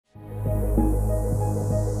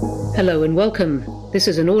Hello and welcome. This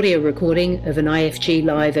is an audio recording of an IFG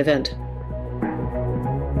Live event.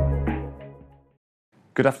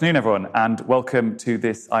 Good afternoon, everyone, and welcome to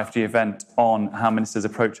this IFG event on how ministers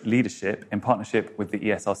approach leadership in partnership with the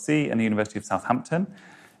ESRC and the University of Southampton.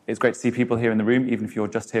 It's great to see people here in the room, even if you're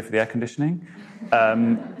just here for the air conditioning.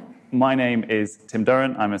 My name is Tim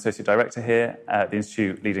Durrant. I'm an Associate Director here at the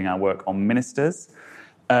Institute, leading our work on ministers.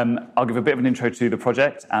 I'll give a bit of an intro to the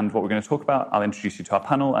project and what we're going to talk about. I'll introduce you to our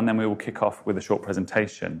panel, and then we will kick off with a short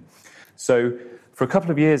presentation. So, for a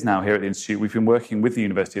couple of years now here at the Institute, we've been working with the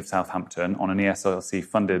University of Southampton on an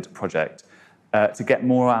ESRC-funded project to get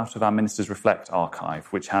more out of our Ministers Reflect archive,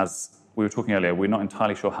 which has, we were talking earlier, we're not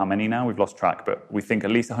entirely sure how many now, we've lost track, but we think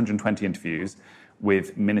at least 120 interviews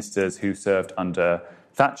with ministers who served under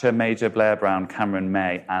Thatcher, Major, Blair, Brown, Cameron,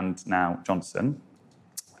 May, and now Johnson.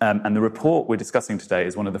 And the report we're discussing today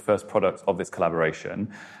is one of the first products of this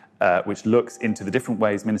collaboration, which looks into the different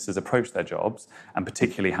ways ministers approach their jobs, and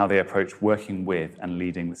particularly how they approach working with and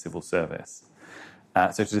leading the civil service.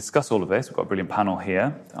 So to discuss all of this, we've got a brilliant panel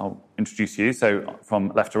here. I'll introduce you. So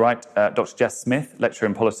from left to right, Dr. Jess Smith, Lecturer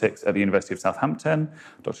in Politics at the University of Southampton,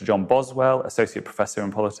 Dr. John Boswell, Associate Professor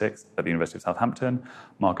in Politics at the University of Southampton,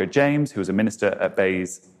 Margot James, who was a Minister at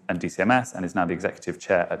Bayes and DCMS and is now the Executive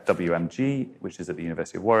Chair at WMG, which is at the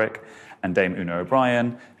University of Warwick, and Dame Una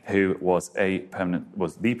O'Brien, who was the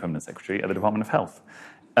Permanent Secretary at the Department of Health.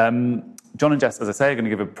 John and Jess, as I say, are going to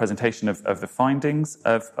give a presentation of the findings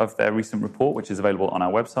of their recent report, which is available on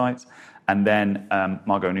our website. And then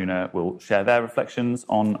Margot and Una will share their reflections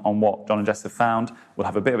on what John and Jess have found. We'll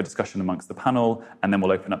have a bit of a discussion amongst the panel, and then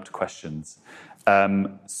we'll open up to questions.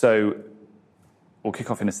 So we'll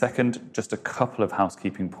kick off in a second. Just a couple of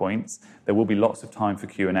housekeeping points. There will be lots of time for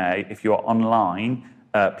Q&A. If you are online,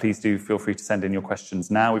 please do feel free to send in your questions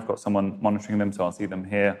now. We've got someone monitoring them, so I'll see them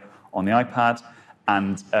here on the iPad.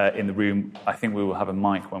 And in the room, I think we will have a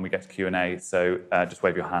mic when we get to Q&A, so just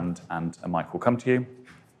wave your hand and a mic will come to you.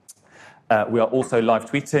 We are also live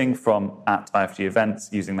tweeting from at IFG Events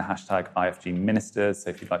using the hashtag IFG Ministers,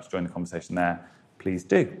 so if you'd like to join the conversation there, please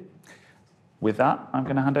do. With that, I'm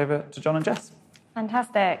going to hand over to John and Jess.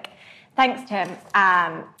 Fantastic. Thanks, Tim.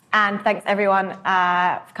 And thanks, everyone,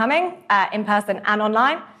 for coming in person and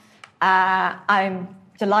online. I'm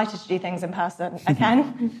delighted to do things in person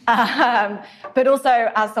again, but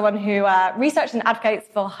also as someone who researches and advocates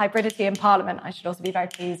for hybridity in Parliament, I should also be very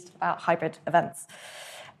pleased about hybrid events.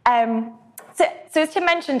 So as Tim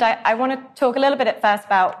mentioned, I want to talk a little bit at first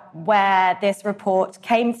about where this report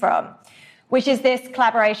came from, which is this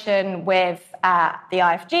collaboration with the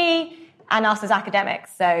IFG and us as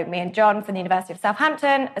academics, so me and John from the University of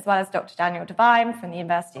Southampton, as well as Dr. Daniel Devine from the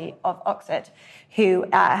University of Oxford, who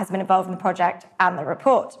has been involved in the project and the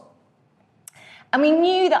report. And we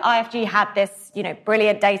knew that IFG had this,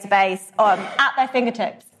 brilliant database at their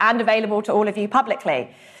fingertips and available to all of you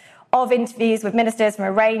publicly of interviews with ministers from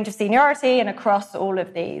a range of seniority and across all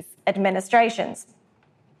of these administrations.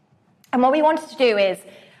 And what we wanted to do is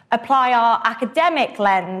apply our academic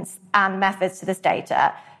lens and methods to this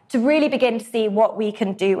data to really begin to see what we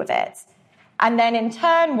can do with it. And then in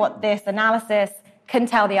turn, what this analysis can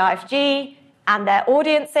tell the IFG and their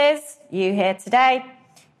audiences, you here today,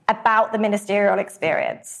 about the ministerial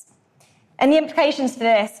experience. And the implications for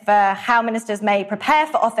this for how ministers may prepare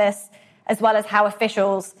for office, as well as how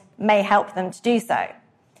officials may help them to do so.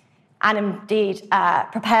 And indeed,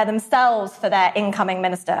 prepare themselves for their incoming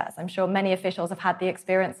minister, as I'm sure many officials have had the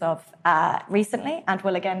experience of recently and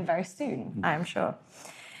will again very soon, I am sure.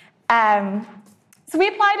 So we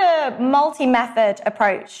applied a multi-method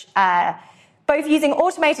approach, both using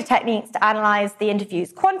automated techniques to analyse the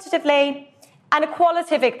interviews quantitatively and a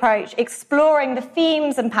qualitative approach exploring the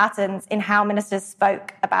themes and patterns in how ministers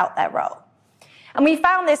spoke about their role. And we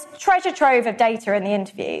found this treasure trove of data in the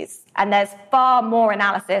interviews, and there's far more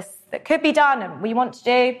analysis that could be done and we want to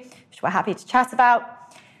do, which we're happy to chat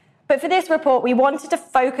about. But for this report, we wanted to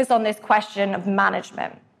focus on this question of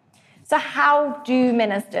management. So how do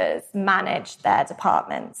ministers manage their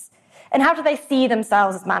departments? And how do they see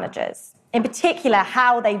themselves as managers? In particular,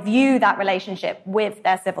 how they view that relationship with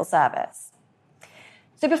their civil service.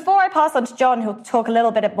 So before I pass on to John, who'll talk a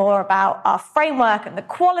little bit more about our framework and the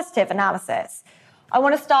qualitative analysis, I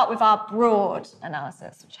want to start with our broad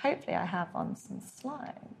analysis, which hopefully I have on some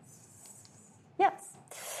slides. Yes.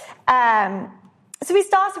 So we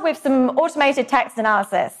started with some automated text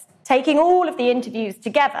analysis, taking all of the interviews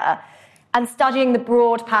together and studying the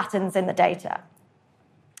broad patterns in the data.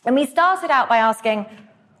 And we started out by asking,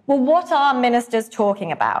 well, what are ministers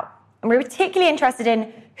talking about? And we're particularly interested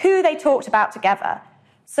in who they talked about together.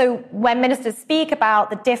 So when ministers speak about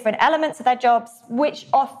the different elements of their jobs, which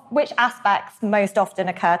aspects most often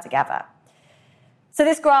occur together? So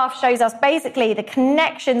this graph shows us basically the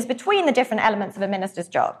connections between the different elements of a minister's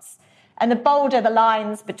jobs. And the bolder the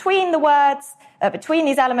lines between the words, between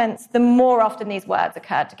these elements, the more often these words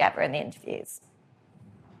occur together in the interviews.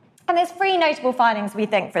 And there's 3 notable findings we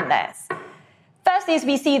think from this. Firstly, is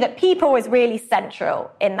we see that people is really central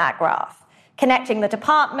in that graph, connecting the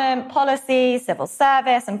department, policy, civil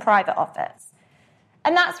service, and private office.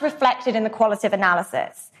 And that's reflected in the qualitative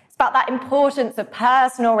analysis. It's about that importance of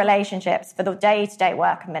personal relationships for the day-to-day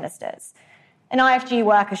work of ministers. And IFG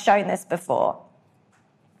work has shown this before,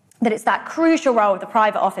 that it's that crucial role of the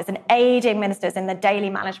private office in aiding ministers in the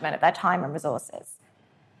daily management of their time and resources.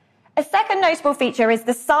 A second notable feature is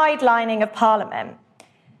the sidelining of Parliament.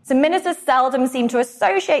 So ministers seldom seem to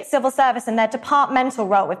associate civil service and their departmental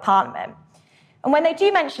role with Parliament. And when they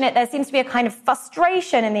do mention it, there seems to be a kind of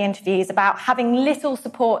frustration in the interviews about having little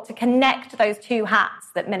support to connect those 2 hats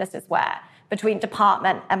that ministers wear between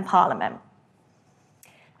department and Parliament.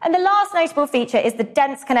 And the last notable feature is the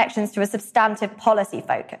dense connections to a substantive policy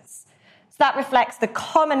focus. So that reflects the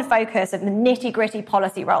common focus of the nitty-gritty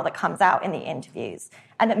policy role that comes out in the interviews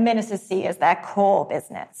and that ministers see as their core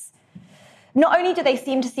business. Not only do they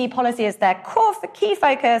seem to see policy as their core for key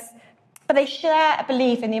focus, but they share a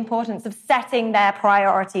belief in the importance of setting their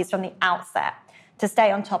priorities from the outset to stay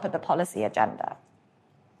on top of the policy agenda.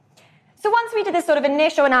 So once we did this sort of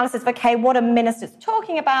initial analysis of, okay, what are ministers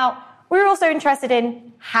talking about, we were also interested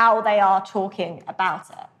in how they are talking about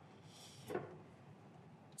it.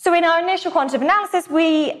 So in our initial quantitative analysis,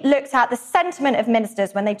 we looked at the sentiment of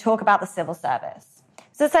ministers when they talk about the civil service.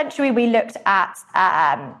 So essentially, we looked at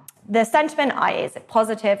the sentiment, i.e., is it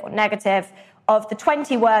positive or negative, of the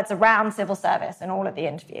 20 words around civil service in all of the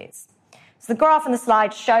interviews. So the graph on the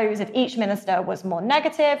slide shows if each minister was more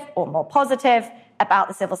negative or more positive about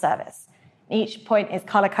the civil service. Each point is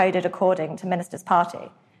colour-coded according to minister's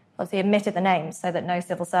party. Obviously omitted the names so that no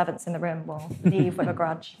civil servants in the room will leave with a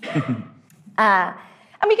grudge. And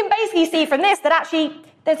we can basically see from this that actually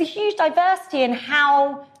there's a huge diversity in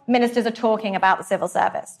how ministers are talking about the civil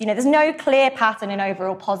service. You know, there's no clear pattern in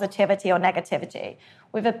overall positivity or negativity,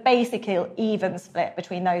 with a basically even split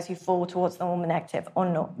between those who fall towards the more negative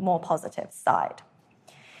or more positive side.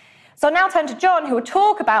 So I'll now turn to John, who will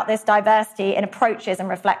talk about this diversity in approaches and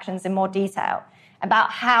reflections in more detail,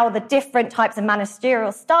 about how the different types of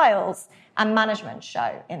managerial styles and management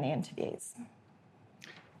show in the interviews.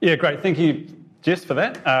 Yeah, great. Thank you, Jess, for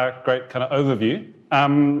that. Great kind of overview.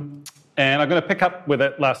 And I'm going to pick up where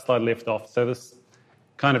that last slide left off. So this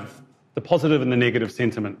kind of the positive and the negative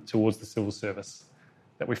sentiment towards the civil service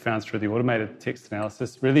that we found through the automated text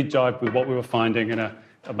analysis really jived with what we were finding in a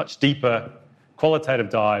much deeper qualitative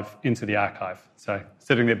dive into the archive. So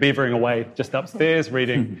sitting there beavering away just upstairs,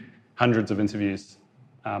 reading hundreds of interviews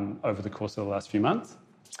over the course of the last few months.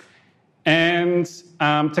 And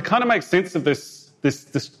to kind of make sense of this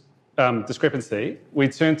discrepancy, we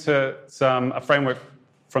turned to a framework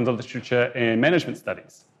from the literature in management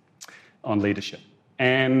studies on leadership.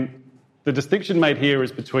 And the distinction made here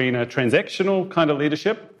is between a transactional kind of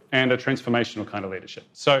leadership and a transformational kind of leadership.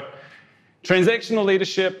 So transactional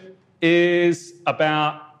leadership is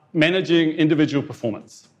about managing individual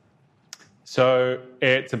performance. So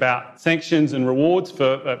it's about sanctions and rewards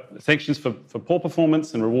for sanctions for poor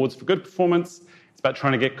performance and rewards for good performance. It's about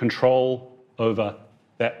trying to get control over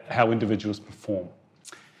how individuals perform.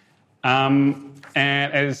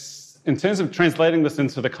 And as in terms of translating this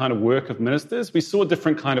into the kind of work of ministers, we saw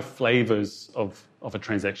different kind of flavours of a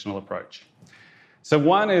transactional approach. So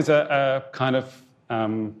one is a kind of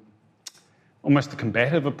almost a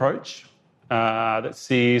combative approach that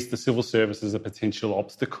sees the civil service as a potential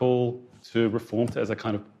obstacle to reform, as a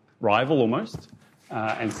kind of rival almost,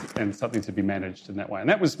 and something to be managed in that way. And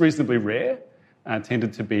that was reasonably rare,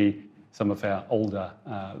 tended to be some of our older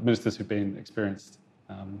ministers who've been experienced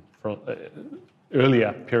for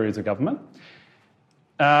earlier periods of government.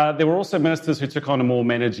 There were also ministers who took on a more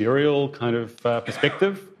managerial kind of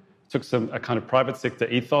perspective, took a kind of private sector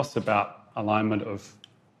ethos about alignment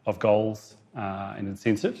of goals and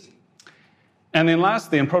incentives. And then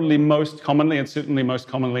lastly, and probably most commonly, and certainly most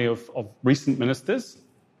commonly of recent ministers,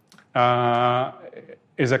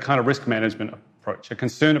 is a kind of risk management approach, a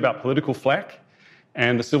concern about political flack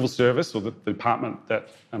and the civil service or the department that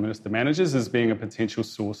a minister manages as being a potential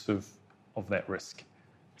source of that risk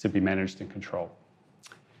to be managed and controlled.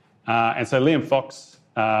 And so Liam Fox,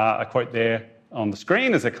 a quote there on the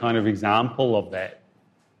screen, is a kind of example of that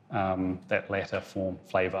latter form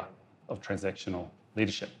flavour of transactional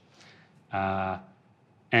leadership.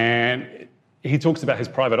 And he talks about his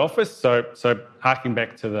private office. So harking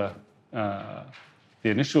back to the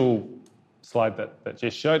initial slide that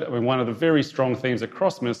Jess showed, I mean, one of the very strong themes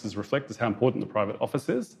across ministers reflect is how important the private office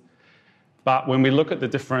is. But when we look at the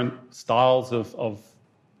different styles of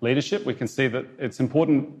leadership, we can see that it's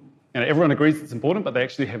important, and everyone agrees it's important, but they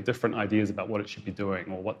actually have different ideas about what it should be doing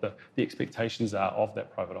or what the expectations are of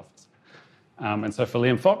that private office. And so for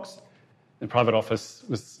Liam Fox, the private office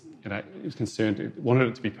was, he was concerned, he wanted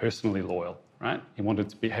it to be personally loyal, right? He wanted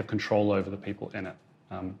to have control over the people in it,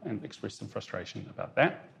 and expressed some frustration about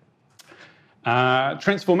that.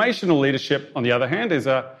 Transformational leadership, on the other hand, is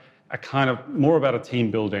a kind of more about a team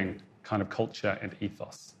building kind of culture and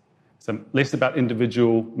ethos. So less about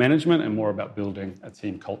individual management and more about building a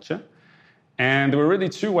team culture. And there were really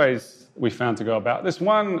two ways we found to go about this.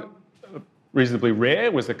 One, reasonably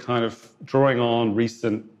rare, was a kind of drawing on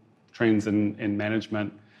recent trends in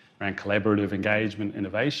management around collaborative engagement,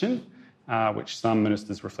 innovation, which some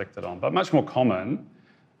ministers reflected on. But much more common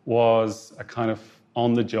was a kind of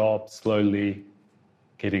on-the-job, slowly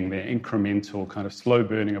getting there, incremental, kind of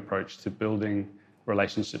slow-burning approach to building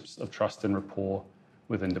relationships of trust and rapport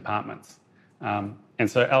within departments. And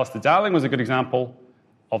so Alistair Darling was a good example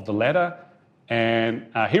of the latter, and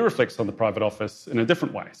he reflects on the private office in a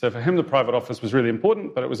different way. So for him, the private office was really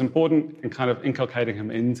important, but it was important in kind of inculcating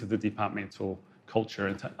him into the departmental culture,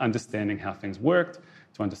 into understanding how things worked,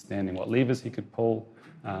 to understanding what levers he could pull,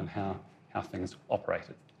 and how things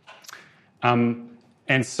operated.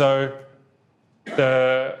 And so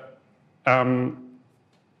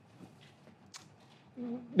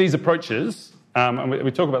these approaches, and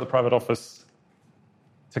we talk about the private office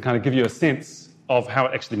to kind of give you a sense of how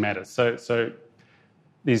it actually matters. So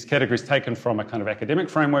these categories taken from a kind of academic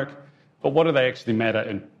framework, but what do they actually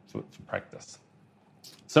matter for practice?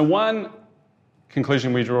 So one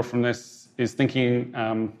conclusion we draw from this is thinking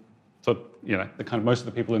for the kind of most of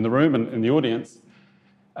the people in the room and in the audience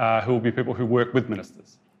who will be people who work with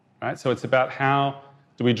ministers, right? So it's about how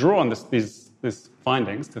do we draw on these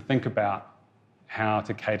findings to think about how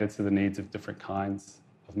to cater to the needs of different kinds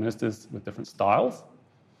of ministers with different styles.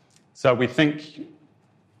 So we think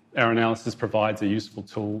our analysis provides a useful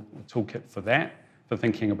toolkit for that, for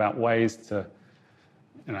thinking about ways to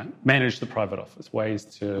manage the private office, ways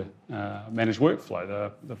to manage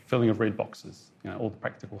workflow, the filling of red boxes, all the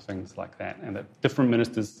practical things like that, and that different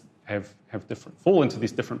ministers fall into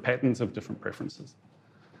these different patterns of different preferences.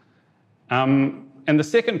 And the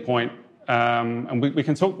second point, and we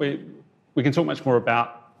can talk much more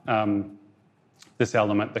about this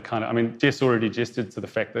element, Jess already gestured to the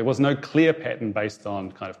fact there was no clear pattern based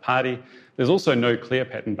on kind of party. There's also no clear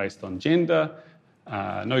pattern based on gender,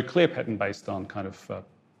 no clear pattern based on kind of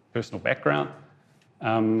personal background.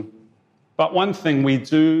 But one thing we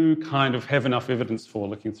do kind of have enough evidence for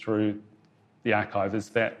looking through the archive is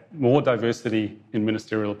that more diversity in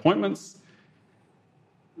ministerial appointments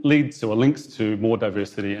leads or links to more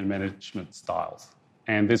diversity in management styles.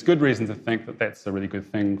 And there's good reason to think that that's a really good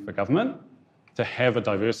thing for government, to have a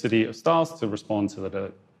diversity of styles to respond to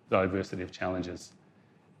the diversity of challenges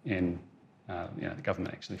the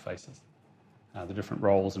government actually faces, the different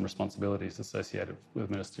roles and responsibilities associated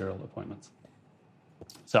with ministerial appointments.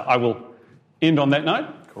 So I will end on that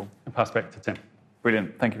note. Cool. And pass back to Tim.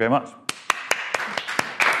 Brilliant. Thank you very much.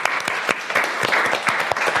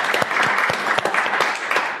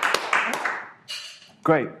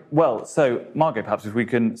 Great. Well, so Margot, perhaps if we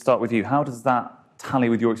can start with you, how does that tally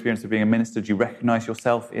with your experience of being a minister? Do you recognise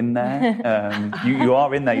yourself in there? You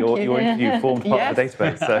are in there. Your interview formed part of the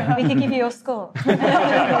database. So. We can give you your score.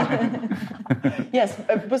 Yes,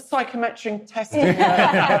 was psychometric testing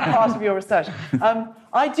part of your research?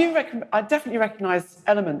 I definitely recognise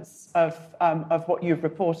elements of what you've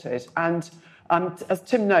reported, and as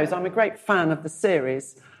Tim knows, I'm a great fan of the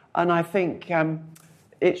series, and I think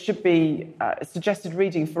it should be suggested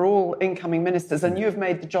reading for all incoming ministers, and you have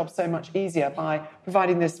made the job so much easier by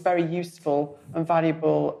providing this very useful and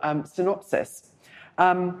valuable synopsis.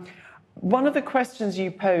 One of the questions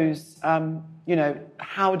you pose,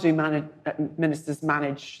 how do ministers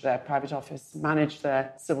manage their private office, manage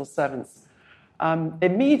their civil servants,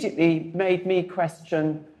 immediately made me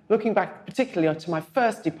question, looking back particularly to my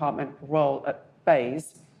first departmental role at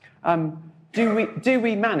Bayes, do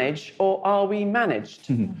we manage or are we managed?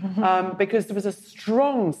 Because there was a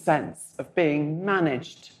strong sense of being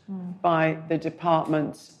managed by the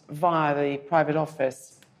department via the private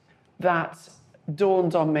office that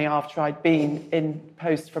dawned on me after I'd been in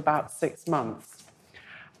post for about 6 months.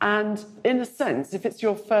 And in a sense, if it's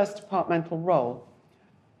your first departmental role,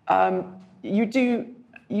 you do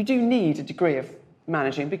need a degree of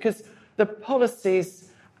managing, because the policies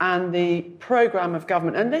and the programme of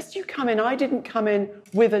government. Unless you come in, I didn't come in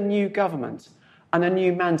with a new government and a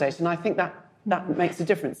new mandate, and I think that makes a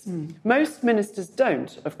difference. Most ministers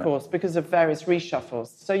don't, of course, because of various reshuffles.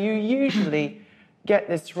 So you usually get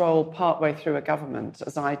this role partway through a government,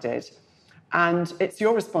 as I did, and it's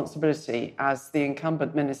your responsibility as the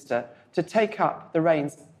incumbent minister to take up the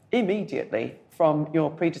reins immediately from your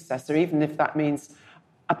predecessor, even if that means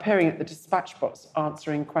appearing at the dispatch box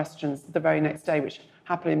answering questions the very next day, which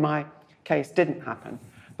happily in my case didn't happen.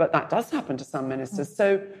 But that does happen to some ministers.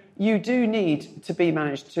 So you do need to be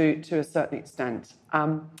managed to a certain extent.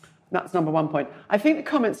 That's number one point. I think the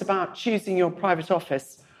comments about choosing your private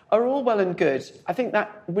office are all well and good. I think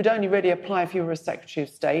that would only really apply if you were a Secretary of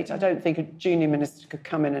State. I don't think a junior minister could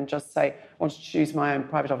come in and just say, I want to choose my own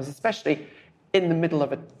private office, especially in the middle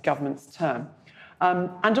of a government's term.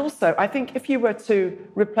 And also, I think if you were to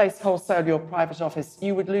replace wholesale your private office,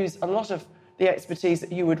 you would lose a lot of the expertise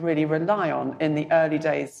that you would really rely on in the early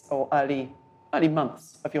days or early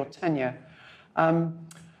months of your tenure.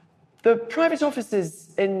 The private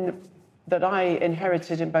offices that I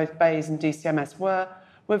inherited in both BEIS and DCMS were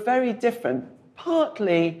very different,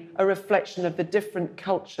 partly a reflection of the different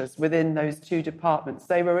cultures within those two departments.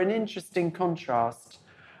 They were an interesting contrast.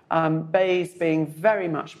 BEIS being very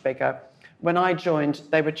much bigger. When I joined,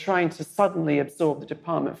 they were trying to suddenly absorb the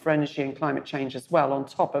Department for Energy and Climate Change as well, on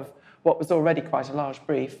top of what was already quite a large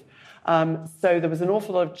brief. So there was an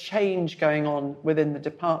awful lot of change going on within the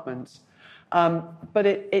department. But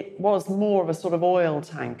it was more of a sort of oil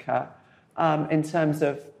tanker in terms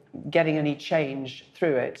of getting any change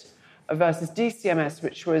through it, versus DCMS,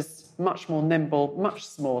 which was much more nimble, much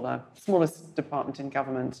smaller, smallest department in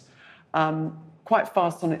government, quite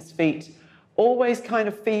fast on its feet, always kind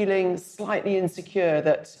of feeling slightly insecure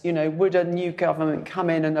that, would a new government come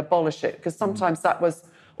in and abolish it? Because sometimes that was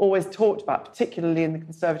always talked about, particularly in the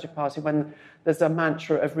Conservative Party, when there's a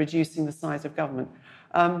mantra of reducing the size of government.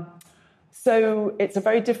 So it's a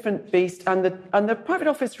very different beast, and the private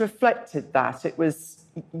office reflected that. It was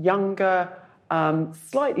younger,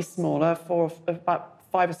 slightly smaller, for about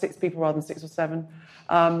 5 or 6 people rather than 6 or 7,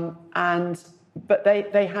 but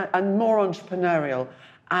they had, and more entrepreneurial.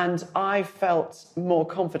 And I felt more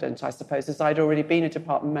confident, I suppose, as I'd already been a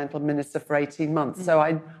departmental minister for 18 months. So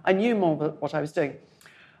I knew more what I was doing.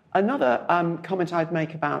 Another comment I'd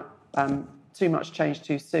make about too much change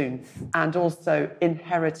too soon, and also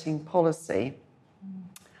inheriting policy.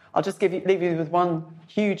 I'll just leave you with one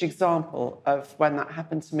huge example of when that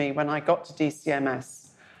happened to me when I got to DCMS.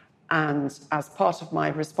 And as part of my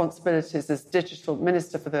responsibilities as digital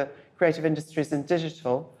minister for the creative industries and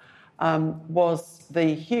digital, was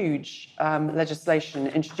the huge legislation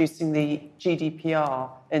introducing the GDPR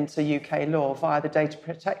into UK law via the Data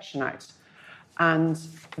Protection Act. And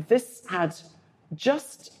this had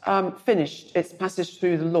just finished its passage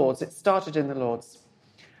through the Lords. It started in the Lords.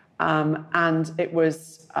 And it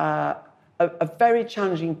was a very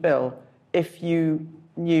challenging bill if you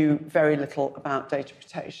knew very little about data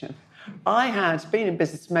protection. I had been in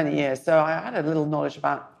business for many years, so I had a little knowledge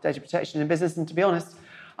about data protection in business, and to be honest,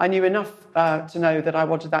 I knew enough to know that I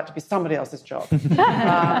wanted that to be somebody else's job.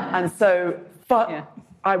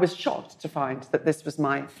 I was shocked to find that this was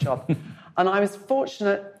my job. And I was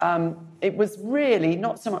fortunate. It was really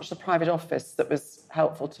not so much the private office that was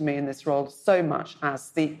helpful to me in this role, so much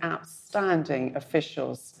as the outstanding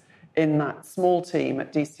officials in that small team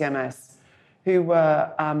at DCMS who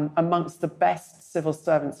were amongst the best civil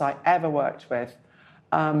servants I ever worked with.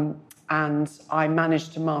 And I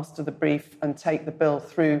managed to master the brief and take the bill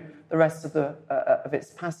through the rest of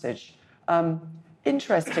its passage.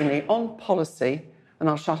 Interestingly, on policy, and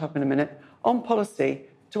I'll shut up in a minute, on policy,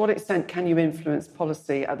 to what extent can you influence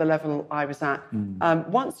policy at the level I was at?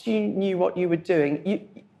 Once you knew what you were doing,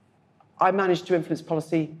 I managed to influence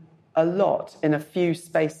policy a lot in a few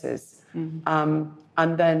spaces,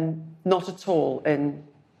 and then not at all in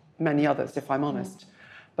many others, if I'm honest.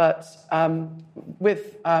 But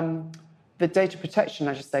with the data protection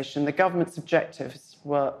legislation, the government's objectives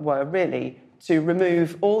were really to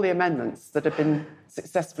remove all the amendments that had been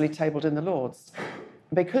successfully tabled in the Lords.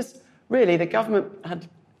 Because really the government had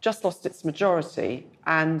just lost its majority,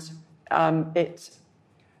 and it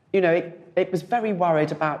was very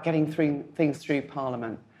worried about getting things through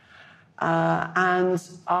Parliament. And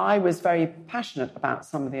I was very passionate about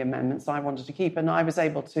some of the amendments I wanted to keep, and I was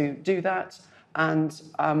able to do that. And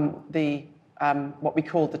what we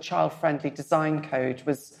called the child-friendly design code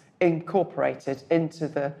was incorporated into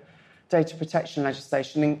the data protection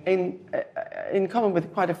legislation in common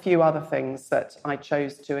with quite a few other things that I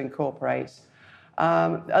chose to incorporate.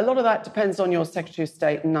 A lot of that depends on your Secretary of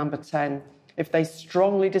State and Number 10. If they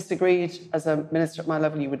strongly disagreed as a minister at my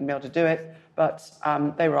level, you wouldn't be able to do it, but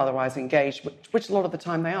they were otherwise engaged, which a lot of the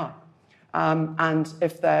time they are. And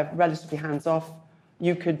if they're relatively hands-off,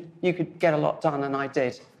 you could get a lot done, and I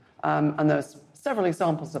did. And there's several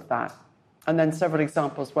examples of that. And then several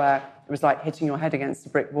examples where it was like hitting your head against a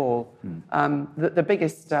brick wall. The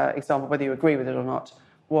biggest example, whether you agree with it or not,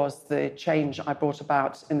 was the change I brought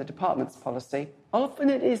about in the department's policy. Often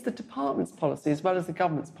it is the department's policy as well as the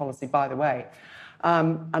government's policy, by the way.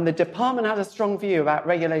 And the department had a strong view about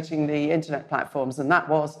regulating the internet platforms, and that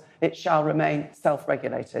was, it shall remain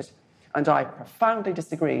self-regulated. And I profoundly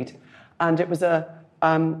disagreed. And it was a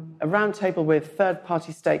roundtable with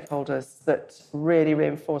third-party stakeholders that really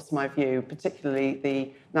reinforced my view, particularly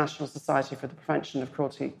the National Society for the Prevention of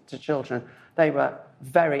Cruelty to Children. They were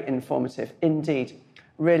very informative indeed.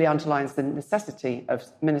 Really underlines the necessity of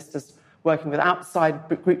ministers working with outside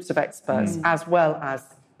groups of experts, as well as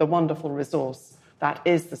the wonderful resource that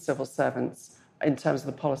is the civil servants in terms of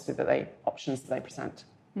the policy options that they present.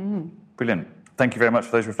 Brilliant. Thank you very much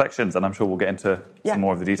for those reflections, and I'm sure we'll get into some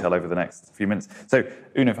more of the detail over the next few minutes. So,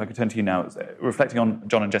 Una, if I could turn to you now, reflecting on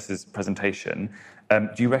John and Jess's presentation,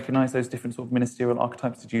 do you recognise those different sort of ministerial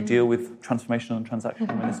archetypes? Did you deal with transformational and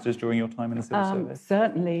transactional ministers during your time in the civil service?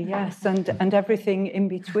 Certainly, yes, and everything in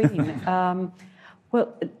between.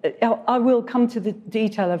 Well, I will come to the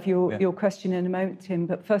detail of your question in a moment, Tim,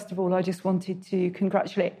 but first of all, I just wanted to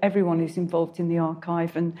congratulate everyone who's involved in the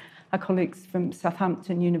archive and our colleagues from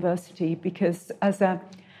Southampton University, because as a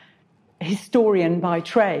historian by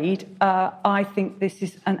trade, I think this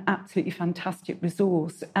is an absolutely fantastic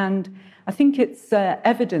resource. And I think it's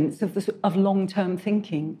evidence of long-term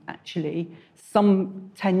thinking, actually. Some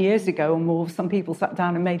 10 years ago or more, some people sat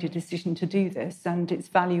down and made a decision to do this, and its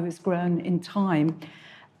value has grown in time.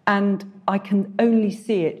 And I can only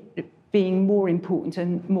see it being more important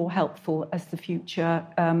and more helpful as the future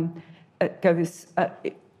goes.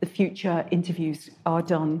 The future interviews are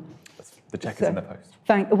done. The check is in the post.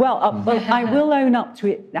 I will own up to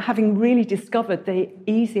it, having really discovered the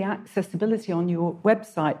easy accessibility on your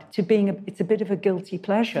website, to being it's a bit of a guilty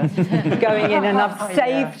pleasure going in, and I've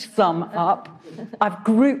saved some up. I've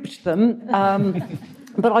grouped them,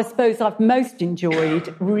 but I suppose I've most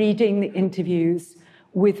enjoyed reading the interviews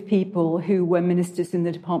with people who were ministers in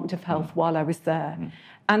the Department of Health while I was there.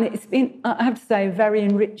 And it's been, I have to say, a very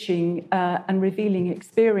enriching and revealing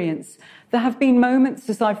experience. There have been moments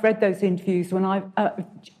as I've read those interviews when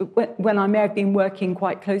I may have been working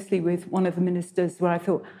quite closely with one of the ministers where I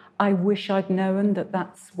thought, I wish I'd known that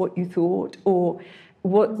that's what you thought, or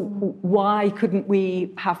why couldn't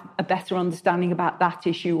we have a better understanding about that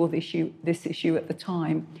issue or this issue at the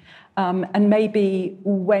time? And maybe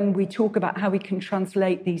when we talk about how we can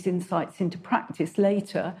translate these insights into practice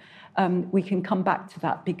later, we can come back to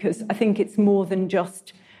that, because I think it's more than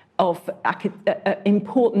just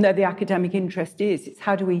important though the academic interest is. It's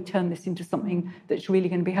how do we turn this into something that's really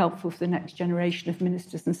going to be helpful for the next generation of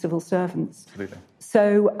ministers and civil servants. Absolutely.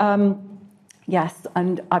 So, yes,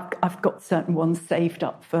 and I've got certain ones saved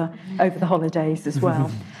up for over the holidays as well.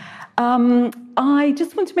 I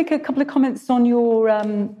just want to make a couple of comments on your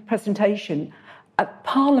presentation.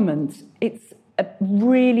 Parliament, it's a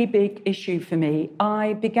really big issue for me.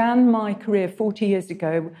 I began my career 40 years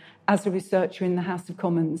ago as a researcher in the House of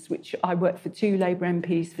Commons, which I worked for 2 Labour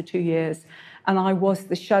MPs for 2 years, and I was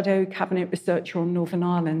the shadow cabinet researcher on Northern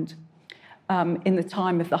Ireland in the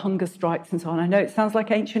time of the hunger strikes and so on. I know it sounds like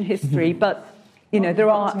ancient history, but you know,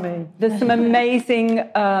 there's some amazing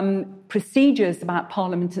procedures about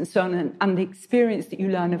Parliament and so on, and the experience that you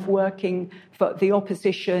learn of working for the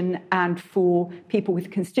opposition and for people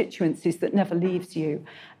with constituencies that never leaves you.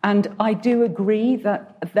 And I do agree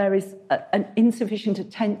that there is an insufficient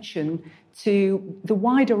attention to the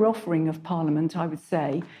wider offering of Parliament, I would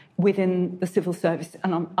say, within the civil service.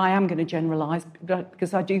 And I am going to generalise,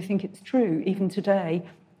 because I do think it's true, even today,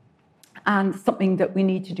 and something that we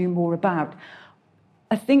need to do more about.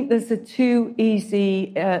 I think there's a too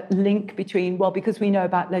easy link between, well, because we know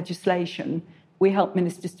about legislation, we help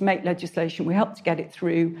ministers to make legislation, we help to get it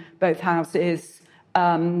through both houses,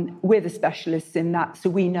 we're the specialists in that, so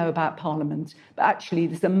we know about Parliament. But actually,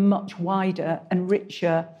 there's a much wider and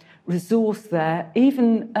richer resource there,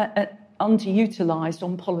 even underutilised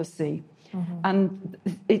on policy. Mm-hmm. And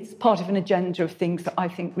it's part of an agenda of things that I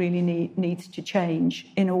think really needs to change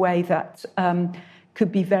in a way that could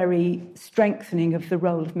be very strengthening of the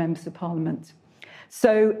role of members of Parliament.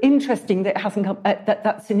 So interesting that it hasn't come,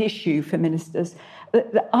 that's an issue for ministers.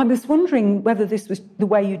 I was wondering whether this was the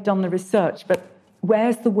way you'd done the research, but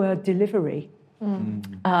where's the word delivery?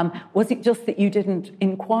 Was it just that you didn't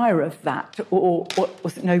inquire of that, or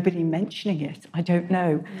was it nobody mentioning it? I don't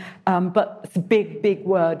know. But it's a big, big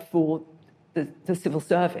word for the civil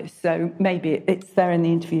service, so maybe it's there in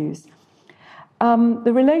the interviews.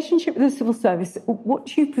 The relationship with the civil service,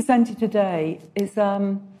 what you presented today is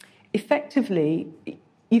effectively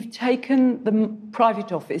you've taken the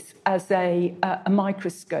private office as a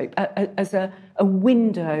microscope, as a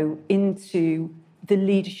window into the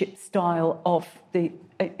leadership style of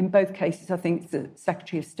in both cases, I think it's the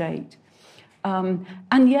Secretary of State.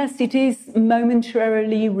 And yes, it is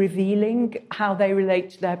momentarily revealing how they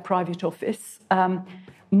relate to their private office.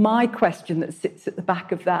 My question that sits at the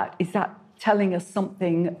back of that is that telling us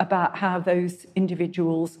something about how those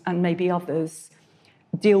individuals and maybe others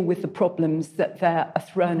deal with the problems that are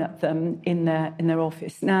thrown at them in their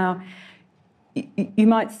office. Now, you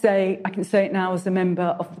might say, I can say it now as a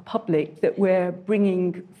member of the public, that we're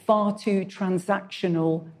bringing far too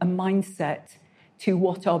transactional a mindset to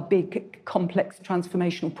what are big, complex,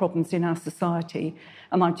 transformational problems in our society.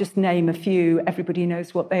 And I'll just name a few. Everybody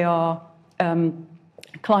knows what they are.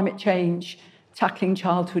 Climate change, tackling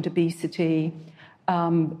childhood obesity,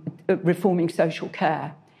 reforming social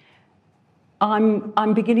care.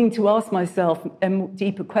 I'm beginning to ask myself a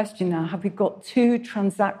deeper question now. Have we got too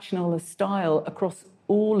transactional a style across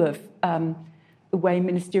all of the way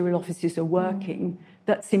ministerial offices are working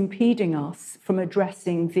that's impeding us from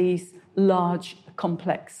addressing these large,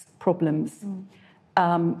 complex problems?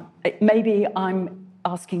 Maybe I'm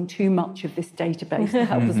asking too much of this database to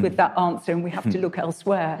help us with that answer, and we have to look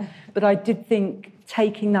elsewhere. But I did think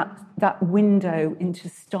taking that window into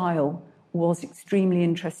style was extremely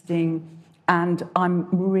interesting, and I'm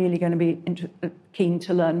really going to be keen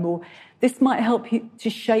to learn more. This might help you to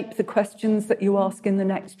shape the questions that you ask in the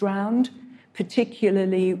next round,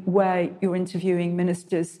 particularly where you're interviewing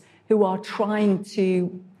ministers who are trying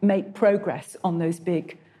to make progress on those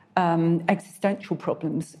big existential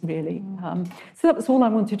problems, really. So that was all I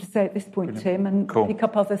wanted to say at this point, Tim, and pick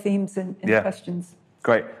up other themes in questions.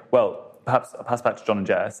 Great. Well, perhaps I'll pass back to John and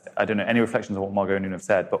Jess. I don't know, any reflections on what Margot and Nuno have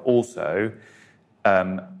said, but also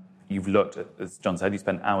you've looked at, as John said, you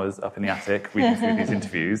spent hours up in the attic reading through these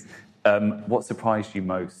interviews. What surprised you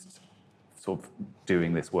most sort of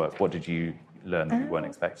doing this work? What did you learn that you weren't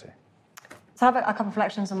expecting? So I have a couple of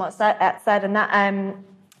reflections on what's said, and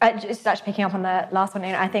that just actually picking up on the last one.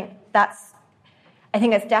 I think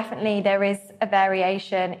it's definitely there is a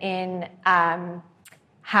variation in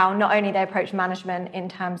how not only they approach management in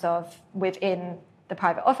terms of within the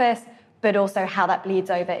private office, but also how that bleeds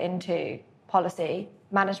over into policy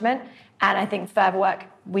management. And I think further work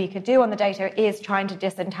we could do on the data is trying to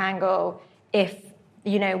disentangle if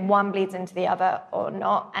one bleeds into the other or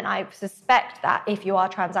not. And I suspect that if you are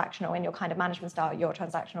transactional in your kind of management style, you're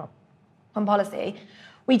transactional on policy.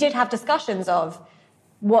 We did have discussions of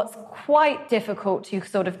what's quite difficult to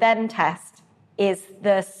sort of then test is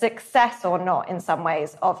the success or not in some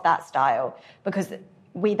ways of that style, because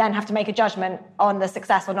we then have to make a judgment on the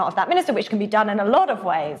success or not of that minister, which can be done in a lot of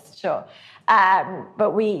ways, sure.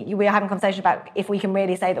 But we are having a conversation about if we can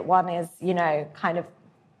really say that one is, kind of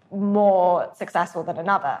more successful than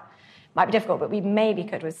another. Might be difficult, but we maybe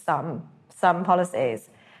could with some policies.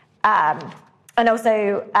 And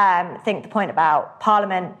also think the point about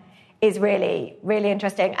Parliament is really, really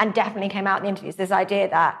interesting and definitely came out in the interviews, this idea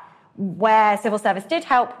that where civil service did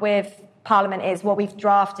help with Parliament is, we've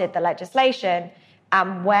drafted the legislation,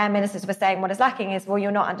 and where ministers were saying what is lacking is, you're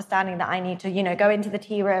not understanding that I need to, go into the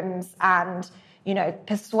tea rooms and,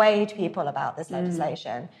 persuade people about this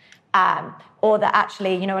legislation. Or that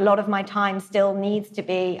actually, a lot of my time still needs to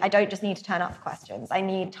be, I don't just need to turn up for questions. I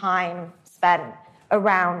need time spent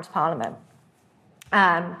around Parliament.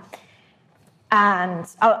 And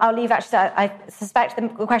I'll leave actually, I suspect the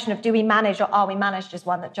question of do we manage or are we managed is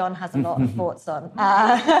one that John has a lot of thoughts on.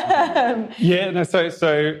 So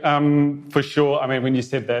for sure, I mean, when you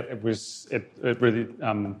said that, it really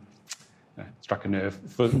struck a nerve.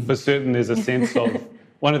 For certain, there's a sense of,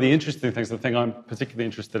 one of the interesting things, the thing I'm particularly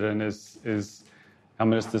interested in is how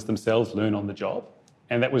ministers themselves learn on the job.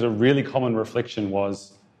 And that was a really common reflection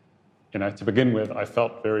was, to begin with, I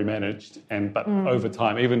felt very managed, but over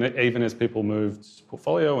time, even as people moved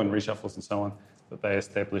portfolio and reshuffles and so on, that they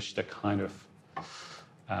established a kind of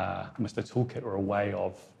almost a toolkit or a way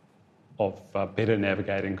of better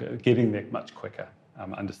navigating, getting there much quicker,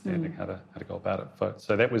 understanding how to go about it.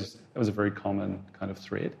 So that was a very common kind of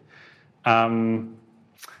thread.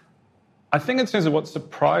 I think in terms of what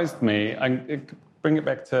surprised me, bring it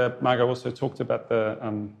back to Margot also talked about the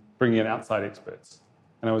bringing in outside experts.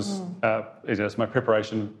 And I was, as my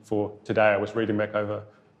preparation for today, I was reading back over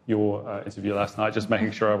your interview last night, just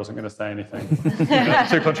making sure I wasn't going to say anything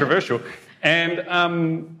too controversial.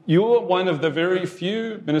 And you're one of the very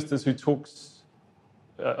few ministers who talks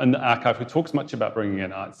in the archive who talks much about bringing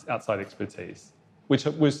in outside expertise, which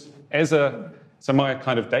was so my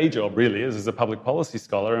kind of day job really is as a public policy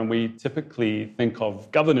scholar, and we typically think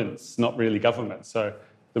of governance, not really government. So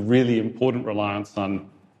the really important reliance on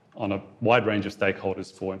a wide range of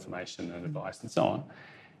stakeholders for information and advice and so on.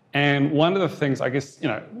 And one of the things, I guess,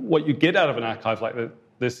 what you get out of an archive like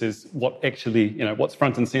this is what actually, what's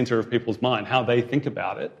front and centre of people's mind, how they think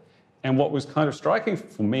about it. And what was kind of striking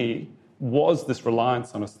for me was this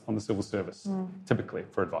reliance on the civil service, typically,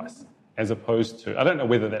 for advice, as opposed to, I don't know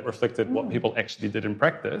whether that reflected what people actually did in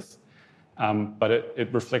practice, but it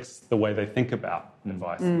reflects the way they think about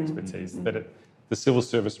advice and expertise, that the civil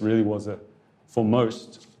service really was, for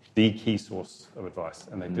most, the key source of advice,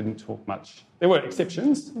 and they didn't talk much. There were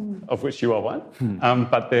exceptions, of which you are one,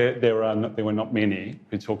 but there were not many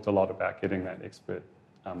who talked a lot about getting that expert,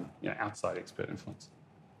 outside expert influence.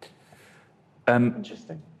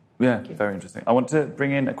 Interesting. Yeah, very interesting. I want to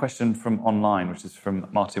bring in a question from online, which is from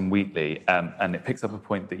Martin Wheatley, and it picks up a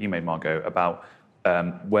point that you made, Margot, about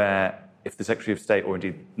where if the Secretary of State or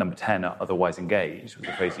indeed Number 10 are otherwise engaged, with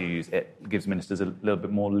the phrase you use, it gives ministers a little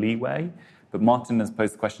bit more leeway. But Martin has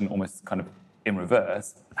posed the question almost kind of in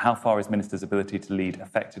reverse. How far is ministers' ability to lead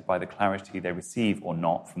affected by the clarity they receive or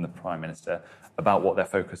not from the Prime Minister about what their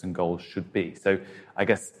focus and goals should be? So I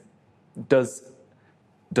guess, does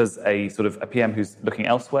a sort of a PM who's looking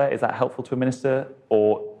elsewhere, is that helpful to a minister?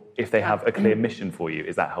 Or if they have a clear mission for you,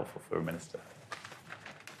 is that helpful for a minister?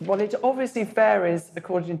 Well, it obviously varies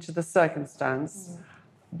according to the circumstance.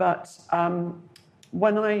 But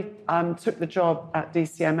when I took the job at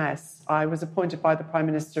DCMS, I was appointed by the Prime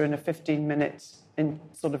Minister in a 15-minute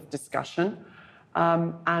sort of discussion.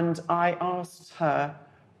 And I asked her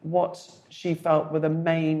what she felt were the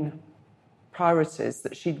main priorities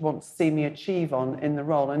that she'd want to see me achieve in the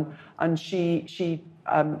role. And she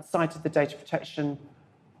cited the data protection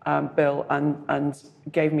bill and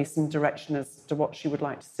gave me some direction as to what she would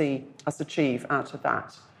like to see us achieve out of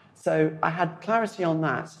that. So I had clarity on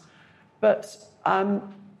that. But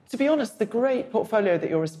to be honest, the great portfolio that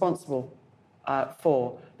you're responsible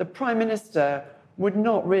for, the Prime Minister would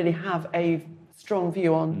not really have a strong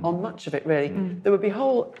view on much of it, really. There would be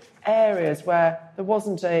whole areas where there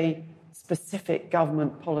wasn't a specific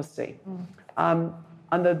government policy, and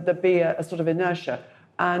there'd be a sort of inertia.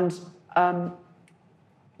 And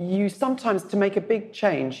you sometimes, to make a big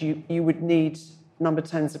change, you would need Number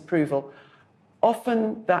 10's approval.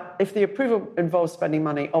 Often, that if the approval involves spending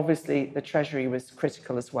money, obviously the Treasury was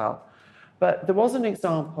critical as well. But there was an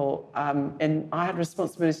example, I had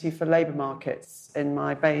responsibility for labour markets in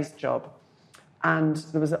my BEIS job, and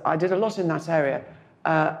I did a lot in that area,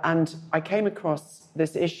 and I came across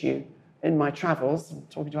this issue in my travels, I'm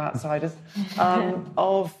talking to outsiders,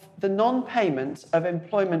 of the non-payment of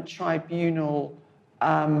employment tribunal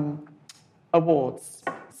awards.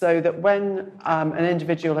 So that when an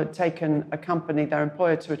individual had taken a company, their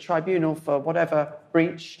employer, to a tribunal for whatever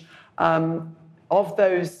breach, of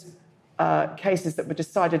those cases that were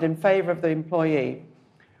decided in favour of the employee,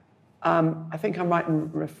 I think I'm right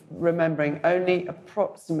in remembering, only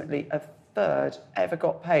approximately a third ever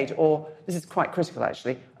got paid, or this is quite critical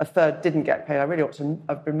actually, a third didn't get paid. I really ought to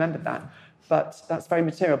have remembered that, but that's very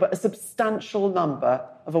material. But a substantial number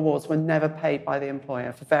of awards were never paid by the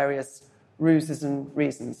employer for various ruses and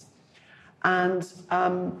reasons. And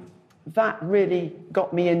that really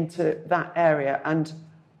got me into that area. And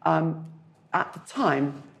at the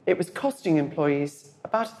time, it was costing employees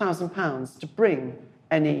about £1,000 to bring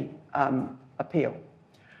any appeal.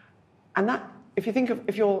 And that, if you think of,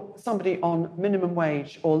 if you're somebody on minimum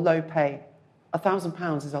wage or low pay,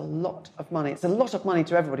 £1,000 is a lot of money. It's a lot of money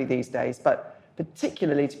to everybody these days, but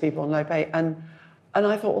particularly to people on low pay. And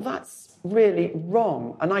I thought, well, that's really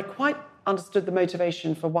wrong. And I quite understood the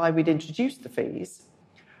motivation for why we'd introduced the fees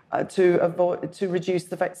to reduce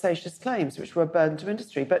the vexatious claims, which were a burden to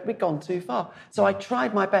industry, but we'd gone too far. So I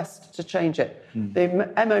tried my best to change it. The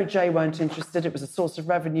MOJ weren't interested. It was a source of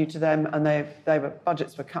revenue to them, and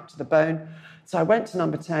budgets were cut to the bone. So I went to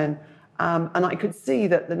Number 10, and I could see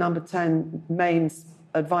that the Number 10 main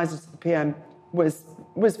advisor to the PM was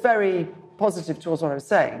very positive towards what I was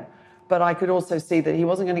saying, but I could also see that he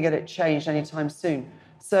wasn't going to get it changed anytime soon.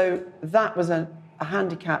 So that was a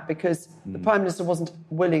handicap because the Prime Minister wasn't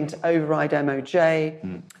willing to override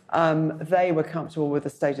MOJ. They were comfortable with the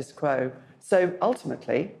status quo. So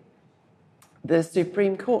ultimately, the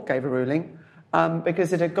Supreme Court gave a ruling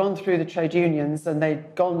because it had gone through the trade unions and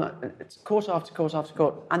they'd gone court after court after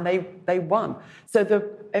court, and they won. So the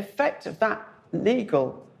effect of that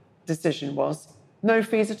legal decision was no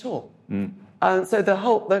fees at all. So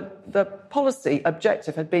the policy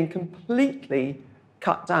objective had been completely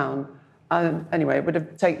cut down. Anyway, it would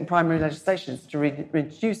have taken primary legislations to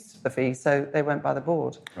reduce the fee, so they went by the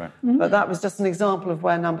board. Right. But that was just an example of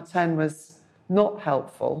where number 10 was not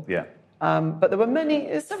helpful. Yeah. But there were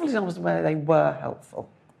several examples where they were helpful.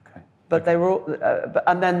 Okay. But they were all,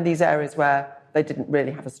 and then these areas where they didn't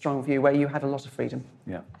really have a strong view, where you had a lot of freedom.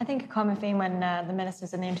 Yeah. I think a common theme when the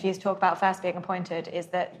ministers in the interviews talk about first being appointed is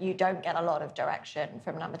that you don't get a lot of direction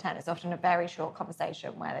from number 10. It's often a very short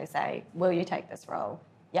conversation where they say, will you take this role?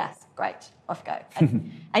 Yes, great, off you go.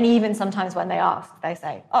 And even sometimes when they ask, they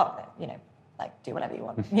say, oh, do whatever you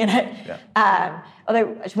want, Yeah. Although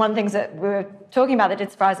one of the things that we were talking about that did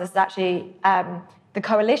surprise us is actually the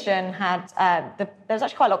coalition had, there was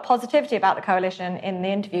actually quite a lot of positivity about the coalition in the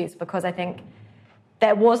interviews, because I think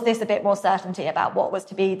there was a bit more certainty about what was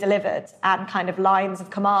to be delivered and kind of lines of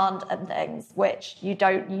command and things, which you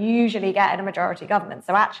don't usually get in a majority government.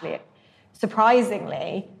 So actually,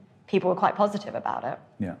 surprisingly, people were quite positive about it.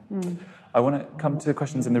 Yeah. I want to come to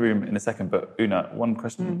questions in the room in a second, but Una, one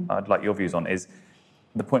question I'd like your views on is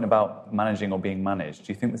the point about managing or being managed.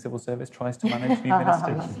 Do you think the civil service tries to manage new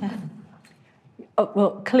ministers?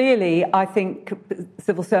 Well, clearly, I think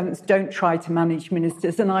civil servants don't try to manage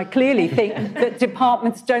ministers, and I clearly think that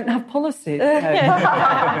departments don't have policies.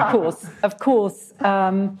 Of course.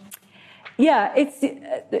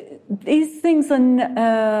 These things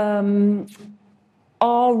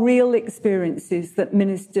are real experiences that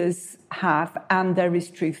ministers have, and there is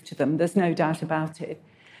truth to them. There's no doubt about it.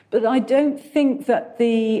 But I don't think that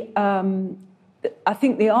I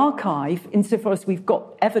think the archive, insofar as we've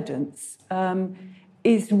got evidence,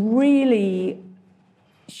 is really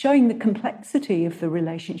showing the complexity of the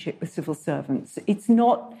relationship with civil servants. It's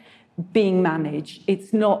not being managed.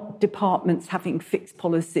 It's not departments having fixed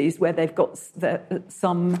policies where they've got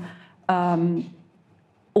some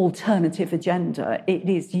alternative agenda. It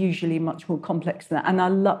is usually much more complex than that.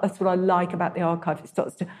 And that's what I like about the archive. It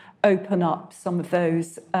starts to open up some of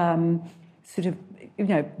those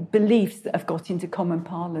beliefs that have got into common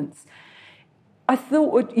parlance. I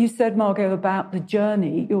thought what you said, Margot, about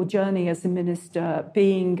your journey as a minister,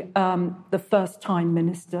 being the first-time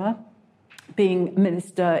minister, being a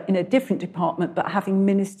minister in a different department, but having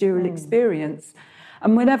ministerial experience.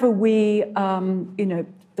 And whenever we,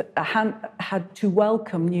 had to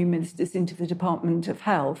welcome new ministers into the Department of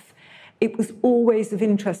Health, it was always of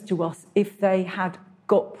interest to us if they had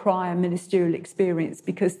got prior ministerial experience,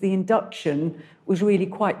 because the induction was really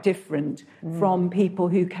quite different from people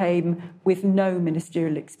who came with no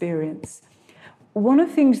ministerial experience. One of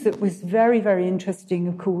the things that was very, very interesting,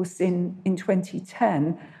 of course, in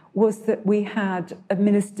 2010 was that we had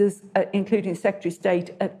ministers, including Secretary of State,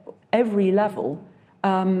 at every level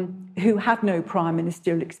who had no prior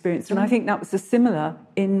ministerial experience. And I think that was similar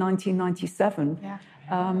in 1997. Yeah.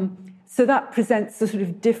 So that presents a sort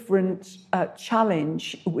of different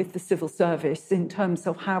challenge with the civil service in terms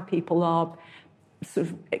of how people are sort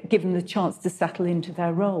of given the chance to settle into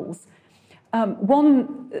their roles.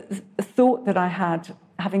 One thought that I had,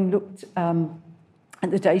 having looked at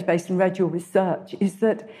the database and read your research, is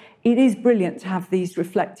that it is brilliant to have these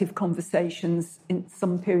reflective conversations in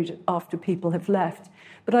some period after people have left.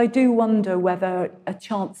 But I do wonder whether a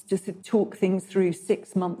chance to talk things through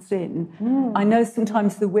 6 months in. I know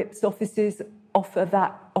sometimes the whip's offices offer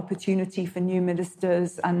that opportunity for new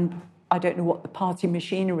ministers, and I don't know what the party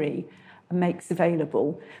machinery makes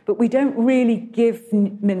available. But we don't really give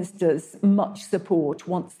ministers much support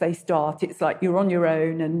once they start. It's like you're on your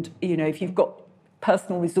own, and if you've got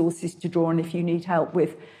personal resources to draw on, if you need help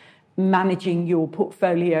with managing your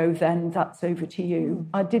portfolio, then that's over to you.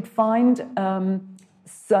 I did find,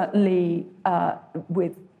 certainly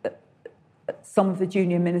with some of the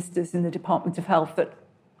junior ministers in the Department of Health, that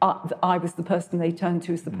I was the person they turned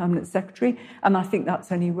to as the permanent secretary, and I think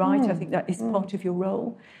that's only right. I think that is part of your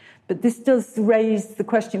role. But this does raise the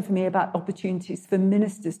question for me about opportunities for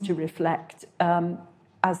ministers to reflect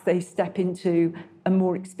as they step into a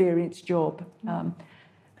more experienced job.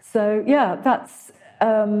 That's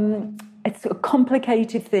it's a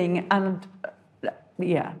complicated thing, and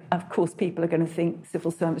of course people are going to think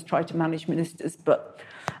civil servants try to manage ministers, but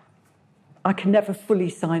I can never fully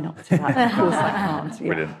sign up to that. Of course I can't. Yeah.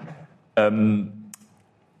 Brilliant.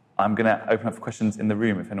 I'm going to open up for questions in the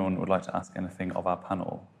room if anyone would like to ask anything of our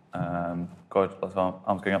panel. Got lots of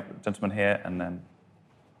arms going up. Gentleman here, and then...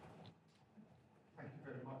 Thank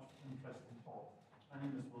you very much. Interesting talk. My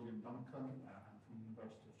name is William Duncan.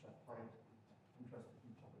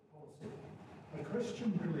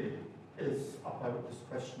 question really is about this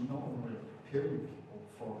question not only of preparing people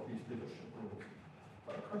for these leadership roles,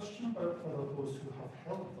 but a question about whether those who have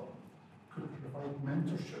held them could provide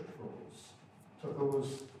mentorship roles to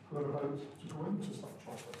those who are about to go into such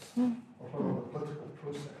office, or whether the political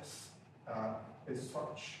process is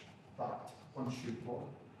such that once you've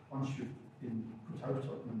been put out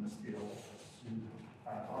of ministerial office, you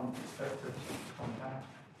aren't expected to come back.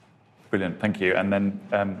 Brilliant, thank you. And then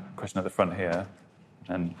question at the front here,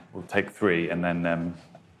 and we'll take three, and then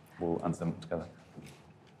we'll answer them together.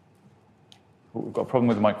 We've got a problem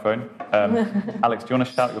with the microphone. Alex, do you want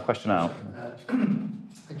to shout your question out?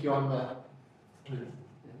 Thank you. My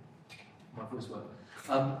voice works.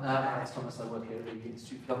 Alex Thomas, I work here at the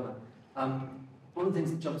Institute for Government. One of the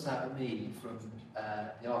things that jumps out at me from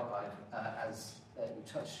the archive, as you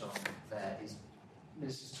touched on there, is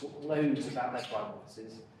ministers talk loads about their private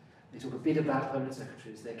offices. They talk a bit about permanent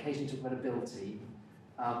secretaries. They occasionally talk about a bill team.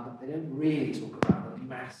 They don't really talk about the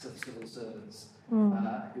mass of civil servants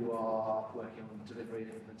who are working on delivery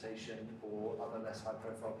and implementation or other less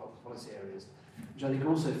high-profile public policy areas, which I think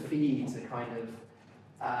also feeds a kind of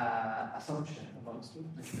assumption amongst them.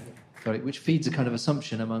 Which feeds a kind of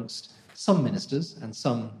assumption amongst some ministers and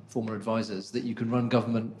some former advisors that you can run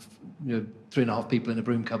government, 3.5 people in a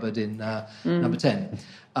broom cupboard in number 10.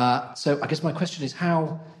 So I guess my question is,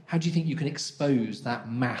 how do you think you can expose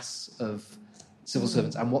that mass of civil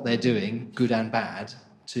servants and what they're doing, good and bad,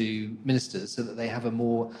 to ministers so that they have a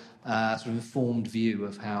more sort of informed view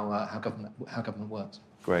of how government works?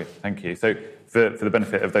 Great, thank you. So for the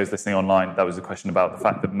benefit of those listening online, that was a question about the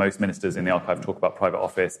fact that most ministers in the archive talk about private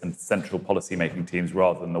office and central policy-making teams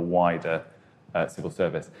rather than the wider civil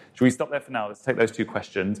service. Should we stop there for now? Let's take those two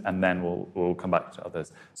questions and then we'll come back to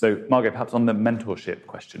others. So, Margot, perhaps on the mentorship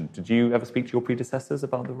question, did you ever speak to your predecessors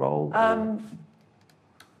about the role?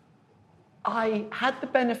 I had the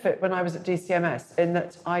benefit when I was at DCMS in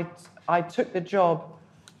that I took the job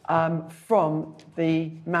from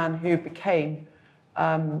the man who became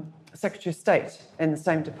Secretary of State in the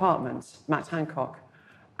same department, Matt Hancock.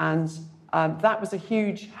 And that was a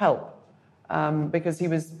huge help because he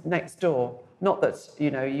was next door. Not that,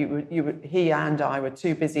 he and I were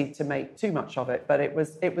too busy to make too much of it, but it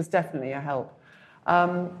was definitely a help.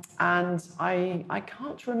 And I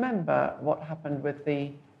can't remember what happened with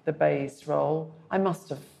the Bayes role. I must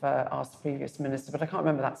have asked the previous minister, but I can't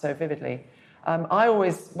remember that so vividly. I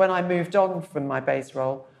always, when I moved on from my Bayes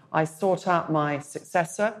role, I sought out my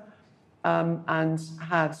successor and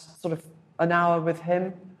had sort of an hour with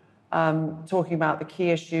him talking about the key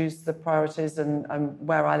issues, the priorities, and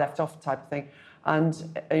where I left off, type of thing. And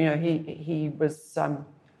he was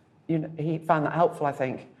he found that helpful. I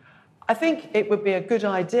think it would be a good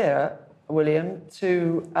idea, William,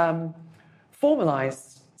 to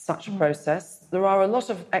formalise such a process. There are a lot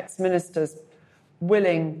of ex-ministers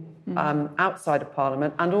willing outside of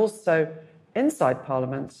Parliament and also inside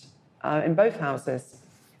Parliament in both houses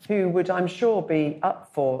who would, I'm sure, be up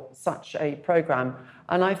for such a programme.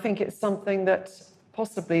 And I think it's something that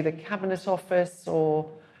possibly the Cabinet Office or,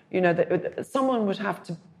 that someone would have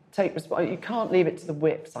to take responsibility. You can't leave it to the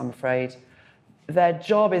whips, I'm afraid. Their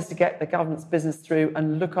job is to get the government's business through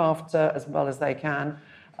and look after, as well as they can,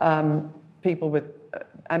 people with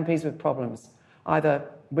MPs with problems, either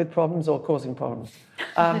with problems or causing problems.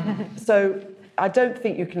 So I don't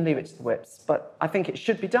think you can leave it to the whips, but I think it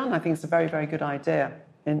should be done. I think it's a very, very good idea,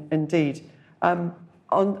 indeed.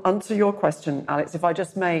 On to your question, Alex, if I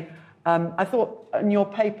just may, I thought in your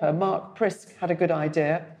paper, Mark Prisk had a good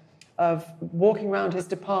idea of walking around his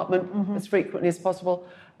department as frequently as possible,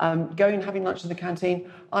 going and having lunch in the canteen.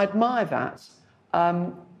 I admire that.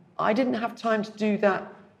 I didn't have time to do that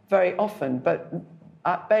very often, but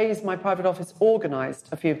at Bayes, my private office organised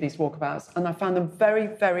a few of these walkabouts, and I found them very,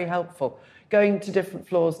 very helpful, going to different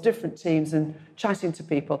floors, different teams, and chatting to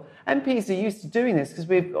people. MPs are used to doing this because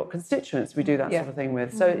we've got constituents we do that sort of thing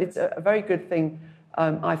with. So it's a very good thing,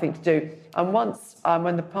 I think, to do. And once,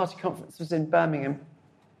 when the party conference was in Birmingham,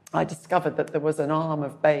 I discovered that there was an arm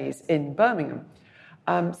of Bayes in Birmingham.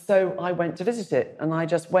 So I went to visit it, and I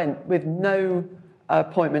just went with no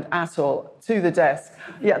appointment at all to the desk.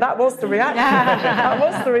 Yeah, that was the reaction. That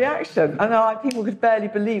was the reaction. And people could barely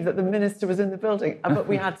believe that the minister was in the building. But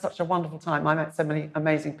we had such a wonderful time. I met so many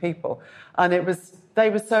amazing people. And they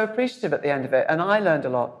were so appreciative at the end of it. And I learned a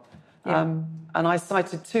lot. Yeah. And I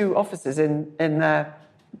cited 2 officers in their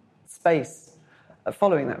space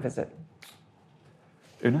following that visit.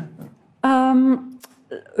 Una?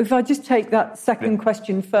 If I just take that second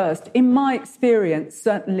question first, in my experience,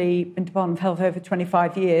 certainly in Department of Health over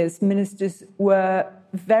 25 years, ministers were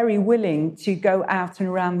very willing to go out and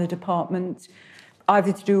around the department,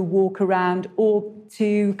 either to do a walk around or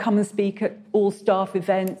to come and speak at all staff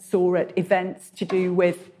events or at events to do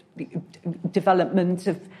with development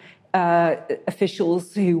of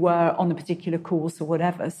officials who were on a particular course or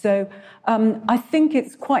whatever. So I think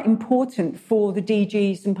it's quite important for the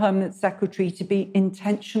DGs and Permanent Secretary to be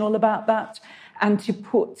intentional about that and to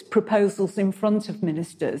put proposals in front of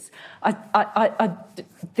ministers. I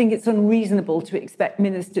think it's unreasonable to expect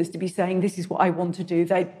ministers to be saying, this is what I want to do.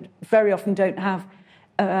 They very often don't have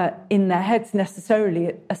in their heads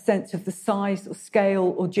necessarily a sense of the size or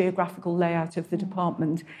scale or geographical layout of the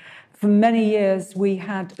department. For many years, we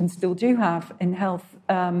had and still do have in health,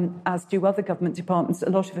 as do other government departments, a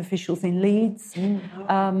lot of officials in Leeds.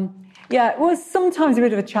 It was sometimes a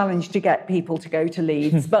bit of a challenge to get people to go to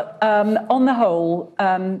Leeds, but on the whole,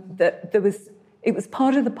 it was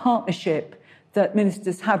part of the partnership that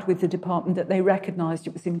ministers had with the department that they recognised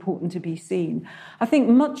it was important to be seen. I think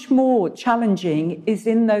much more challenging is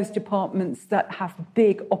in those departments that have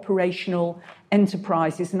big operational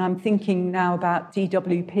enterprises, and I'm thinking now about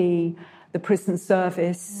DWP, the Prison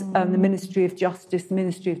Service, the Ministry of Justice, the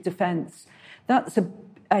Ministry of Defence. That's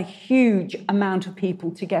a huge amount of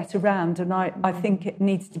people to get around, and I think it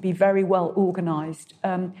needs to be very well organised.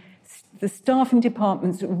 The staff in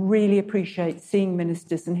departments really appreciate seeing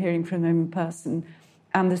ministers and hearing from them in person.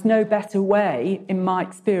 And there's no better way, in my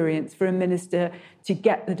experience, for a minister to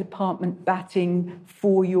get the department batting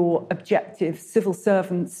for your objectives. Civil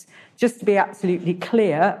servants, just to be absolutely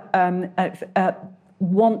clear,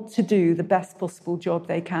 want to do the best possible job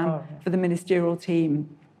they can for the ministerial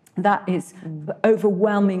team. That is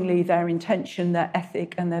overwhelmingly their intention, their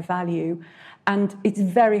ethic and their value. And it's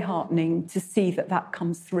very heartening to see that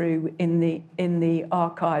comes through in the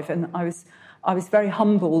archive. And I was very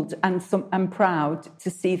humbled and proud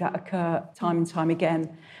to see that occur time and time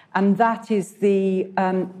again. And that is the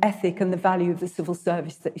ethic and the value of the civil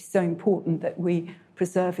service that is so important that we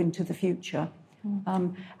preserve into the future.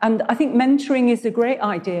 And I think mentoring is a great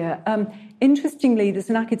idea. Interestingly,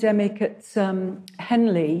 there's an academic at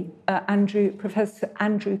Henley, Professor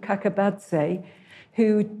Andrew Kakabadze,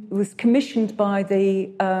 who was commissioned by the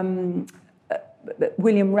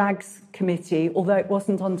William Ragg's committee, although it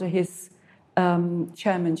wasn't under his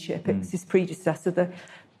chairmanship, it was his predecessor, the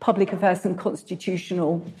Public Affairs and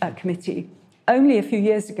Constitutional Committee, only a few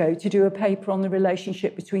years ago to do a paper on the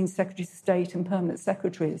relationship between Secretaries of State and Permanent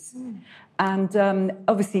Secretaries. And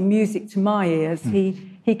obviously music to my ears,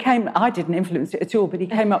 he came, I didn't influence it at all, but he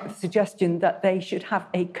came up with the suggestion that they should have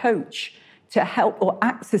a coach to help, or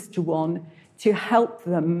access to one, to help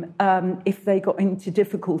them if they got into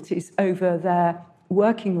difficulties over their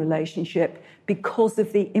working relationship because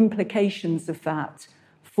of the implications of that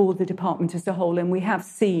for the department as a whole. And we have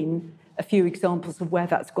seen a few examples of where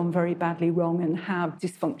that's gone very badly wrong and how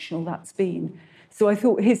dysfunctional that's been. So I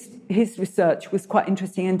thought his research was quite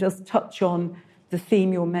interesting and does touch on the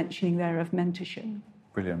theme you're mentioning there of mentorship.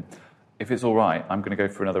 Brilliant. If it's all right, I'm going to go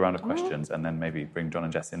for another round of questions and then maybe bring John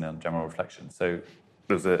and Jess in on general reflection. So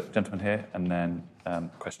there's a gentleman here and then a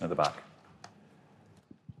question at the back.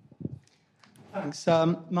 Thanks.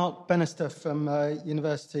 Mark Bannister from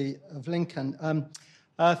University of Lincoln.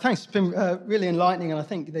 Thanks. It's been really enlightening, and I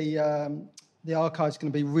think the archive is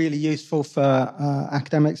going to be really useful for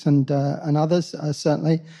academics and others,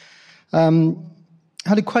 certainly. I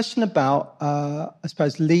had a question about, I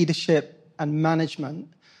suppose, leadership and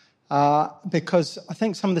management, because I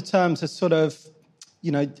think some of the terms are sort of,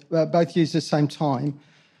 both used at the same time.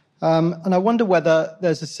 And I wonder whether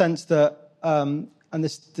there's a sense that, and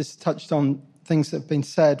this touched on things that have been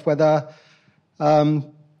said, whether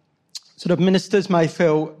sort of ministers may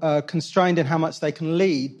feel constrained in how much they can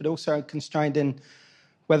lead, but also constrained in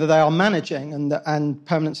whether they are managing. And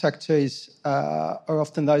permanent secretaries are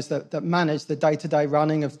often those that manage the day-to-day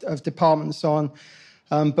running of departments and so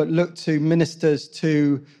on, but look to ministers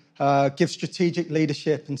to give strategic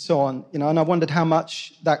leadership and so on. And I wondered how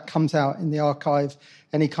much that comes out in the archive,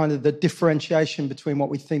 any kind of the differentiation between what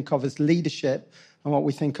we think of as leadership and what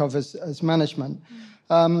we think of as management.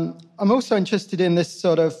 I'm also interested in this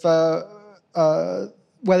sort of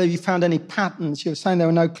whether you found any patterns. You were saying there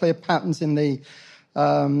were no clear patterns in the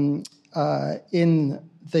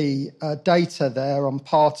data there on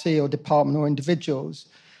party or department or individuals.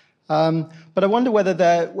 But I wonder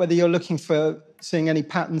whether you're looking for seeing any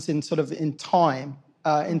patterns in time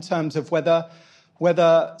in terms of whether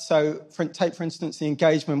take for instance the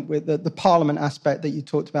engagement with the Parliament aspect that you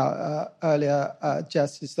talked about earlier,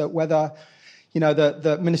 Jess, is that whether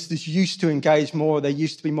the ministers used to engage more, there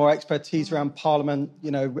used to be more expertise around Parliament,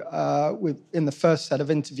 in the first set of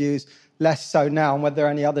interviews, less so now, and whether there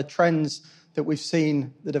are any other trends that we've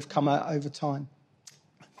seen that have come out over time.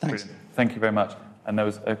 Thanks. Brilliant. Thank you very much. And there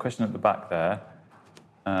was a question at the back there.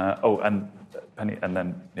 And Penny, and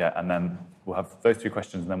then we'll have those two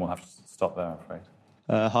questions, and then we'll have to stop there, I'm afraid.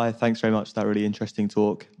 Hi, thanks very much for that really interesting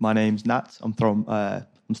talk. My name's Nat. I'm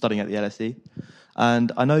studying at the LSE,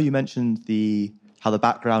 and I know you mentioned how the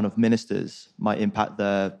background of ministers might impact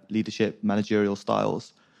their leadership, managerial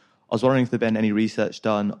styles. I was wondering if there'd been any research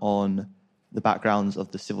done on the backgrounds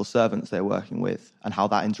of the civil servants they're working with, and how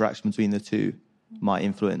that interaction between the two might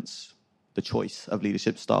influence the choice of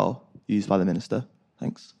leadership style used by the minister.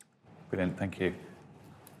 Thanks. Brilliant, thank you.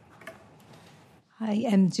 Hi,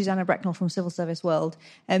 I'm Susanna Brecknell from Civil Service World.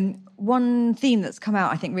 One theme that's come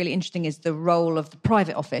out, I think, really interesting is the role of the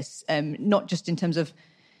private office, not just in terms of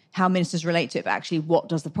how ministers relate to it, but actually what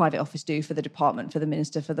does the private office do for the department, for the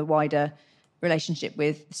minister, for the wider relationship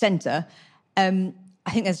with the centre. I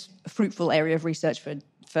think there's a fruitful area of research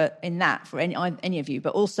for any of you,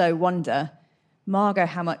 but also wonder, Margot,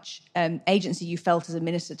 how much agency you felt as a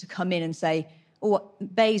minister to come in and say,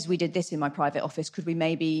 Bays, we did this in my private office. Could we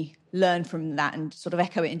maybe learn from that and sort of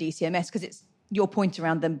echo it in DCMS? Because it's your point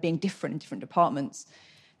around them being different in different departments.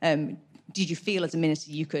 Did you feel as a minister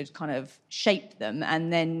you could kind of shape them?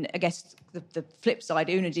 And then I guess the flip side,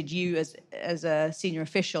 Una, did you as a senior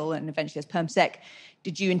official and eventually as PermSec,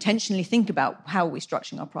 did you intentionally think about how are we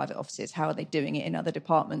structuring our private offices? How are they doing it in other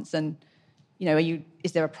departments? And,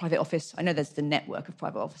 is there a private office? I know there's the network of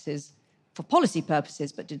private offices for policy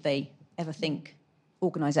purposes, but did they ever think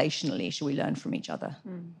organisationally, should we learn from each other?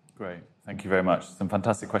 Great, thank you very much. Some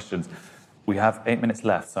fantastic questions. We have 8 minutes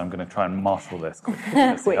left, so I'm going to try and marshal this quickly.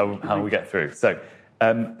 Let's see how we get through. So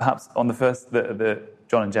perhaps on the first, the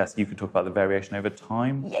John and Jess, you could talk about the variation over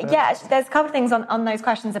time. Yeah, there's a couple of things on those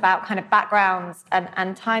questions about kind of backgrounds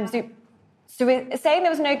and times. So we're saying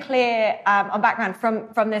there was no clear on background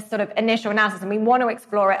from this sort of initial analysis, and we want to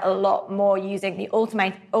explore it a lot more using the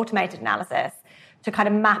automated analysis to kind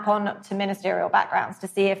of map on to ministerial backgrounds to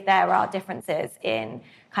see if there are differences in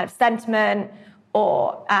kind of sentiment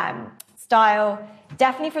or style.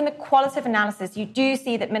 Definitely from the qualitative analysis, you do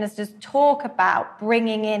see that ministers talk about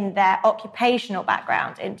bringing in their occupational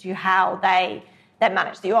background into how they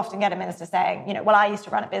manage. So you often get a minister saying, well, I used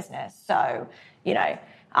to run a business, so,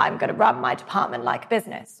 I'm going to run my department like a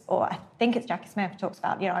business. Or I think it's Jackie Smith who talks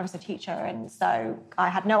about, I was a teacher, and so I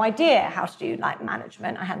had no idea how to do like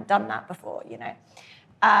management. I hadn't done that before,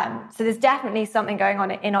 So there's definitely something going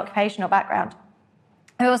on in occupational background.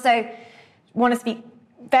 I also want to speak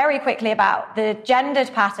very quickly about the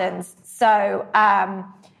gendered patterns. So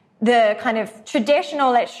the kind of traditional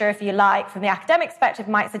literature, if you like, from the academic perspective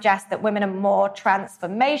might suggest that women are more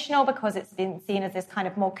transformational because it's been seen as this kind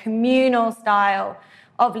of more communal style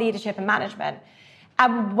of leadership and management.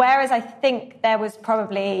 Whereas I think there was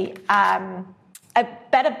probably a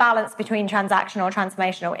better balance between transactional and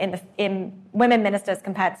transformational in women ministers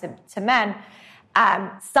compared to men.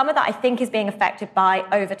 Some of that I think is being affected by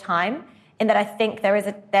over time, in that I think there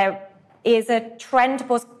is a trend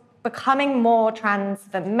towards becoming more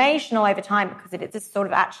transformational over time, because it is just sort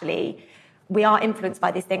of actually, we are influenced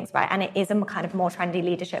by these things, right? And it is a kind of more trendy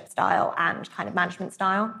leadership style and kind of management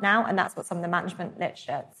style now, and that's what some of the management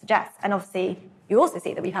literature suggests. And obviously, you also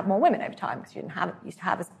see that we've had more women over time, because you used to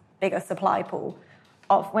have a bigger supply pool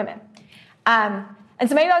of women. And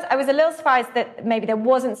so maybe I was a little surprised that maybe there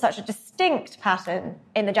wasn't such a distinct pattern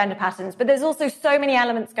in the gender patterns, but there's also so many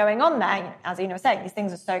elements going on there. As Una was saying, these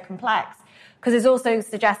things are so complex, because there's also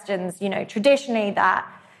suggestions, traditionally that,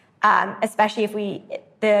 especially if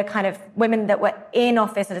the kind of women that were in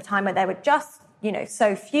office at a time where there were just,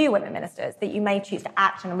 so few women ministers, that you may choose to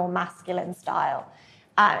act in a more masculine style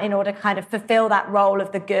in order to kind of fulfill that role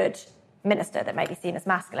of the good minister that may be seen as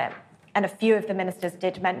masculine. And a few of the ministers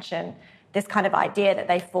did mention this kind of idea that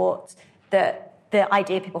they thought that the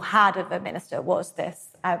idea people had of a minister was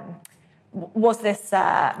this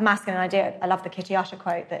masculine idea. I love the Kitty Utter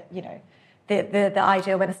quote that, the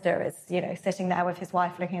ideal minister is, sitting there with his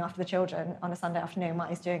wife looking after the children on a Sunday afternoon while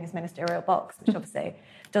he's doing his ministerial box, which obviously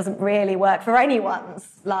doesn't really work for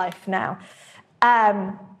anyone's life now.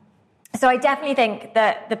 So I definitely think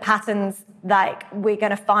that the patterns, we're going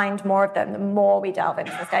to find more of them the more we delve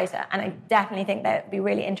into this data. And I definitely think that it'd be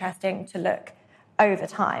really interesting to look over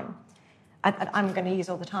time. I'm going to use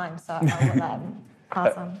all the time, so I'll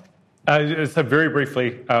pass on. So very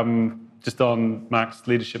briefly, just on Mark's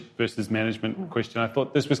leadership versus management question, I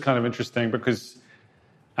thought this was kind of interesting because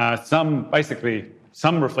some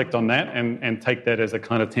reflect on that and take that as a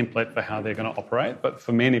kind of template for how they're going to operate. But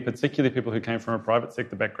for many, particularly people who came from a private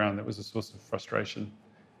sector background, that was a source of frustration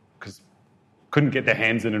because couldn't get their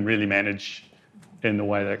hands in and really manage in the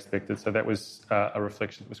way they expected. So that was a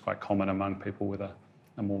reflection that was quite common among people with a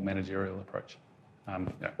a more managerial approach. By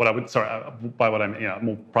what I mean, a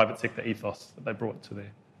more private sector ethos that they brought to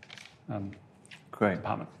their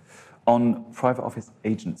department. On private office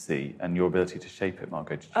agency and your ability to shape it,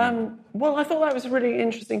 Margot, well, I thought that was a really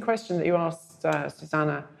interesting question that you asked,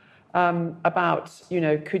 Susanna, about,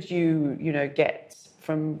 could you, get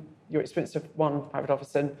from your experience of one private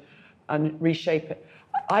office and reshape it.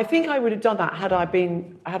 I think I would have done that had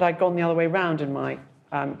I gone the other way round in my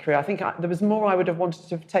career. I think there was more I would have wanted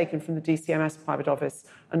to have taken from the DCMS private office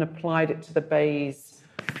and applied it to the BEIS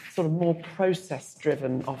sort of more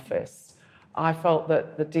process-driven office. I felt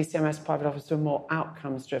that the DCMS private office were more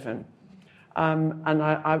outcomes-driven. And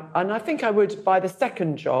I think I would, by the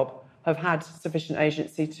second job, have had sufficient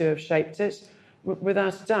agency to have shaped it,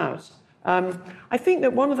 without a doubt. I think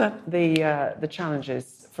that one of the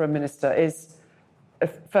challenges for a minister is, a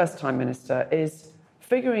first-time minister, is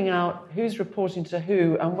figuring out who's reporting to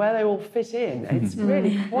who and where they all fit in. It's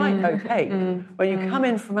really quite opaque when you come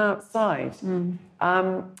in from outside. And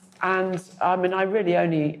I mean,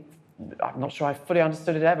 I'm not sure I fully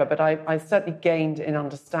understood it ever, but I certainly gained in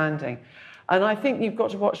understanding. And I think you've got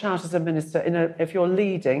to watch out as a minister if you're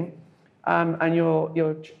leading and you're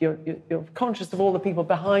conscious of all the people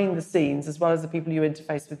behind the scenes as well as the people you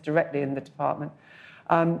interface with directly in the department.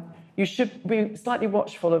 You should be slightly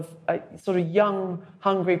watchful of sort of young,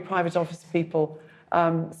 hungry private office people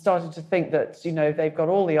starting to think that, they've got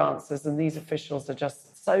all the answers and these officials are just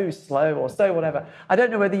so slow or so whatever. I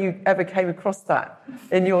don't know whether you ever came across that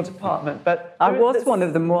in your department, but... I was one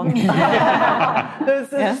of them once.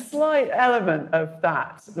 There's a slight element of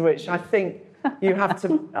that, which I think you have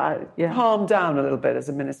to calm down a little bit as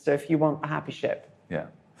a minister if you want a happy ship. Yeah.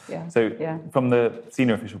 From the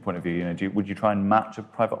senior official point of view, would you try and match a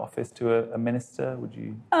private office to a minister? Would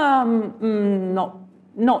you?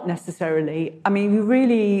 Not necessarily. I mean, you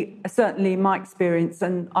really, certainly in my experience,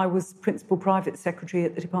 and I was Principal Private Secretary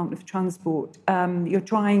at the Department of Transport, you're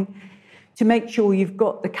trying to make sure you've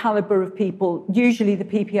got the calibre of people. Usually the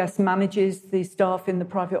PPS manages the staff in the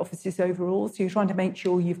private offices overall, so you're trying to make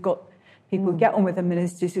sure you've got people who get on with the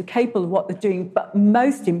ministers, who are capable of what they're doing, but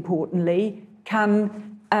most importantly, can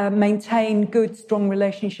maintain good, strong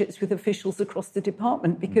relationships with officials across the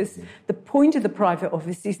department, because the point of the private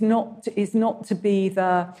office is not to be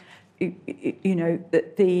the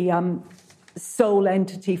sole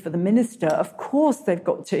entity for the minister. Of course, they've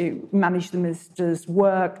got to manage the minister's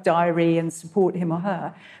work diary and support him or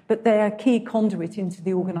her, but they're a key conduit into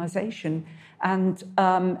the organisation. And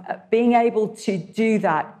being able to do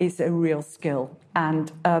that is a real skill. And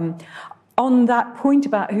on that point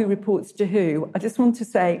about who reports to who, I just want to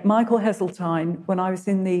say, Michael Heseltine, when I was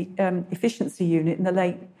in the efficiency unit in the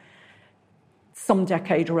late some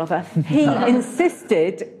decade or other, he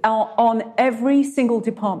insisted on every single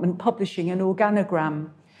department publishing an organogram.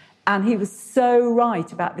 And he was so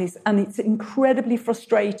right about this. And it's incredibly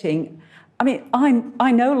frustrating. I mean,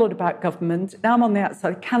 I know a lot about government. Now I'm on the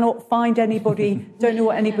outside, cannot find anybody, don't know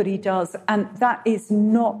what anybody does. And that is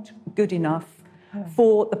not good enough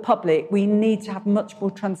for the public. We need to have much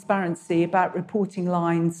more transparency about reporting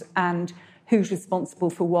lines and who's responsible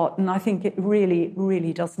for what. And I think it really,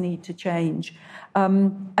 really does need to change.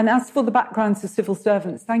 And as for the backgrounds of civil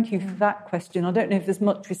servants, thank you for that question. I don't know if there's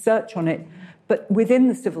much research on it, but within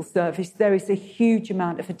the civil service, there is a huge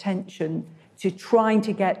amount of attention to trying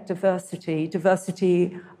to get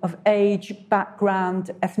diversity of age,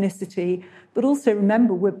 background, ethnicity. But also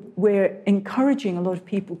remember, we're encouraging a lot of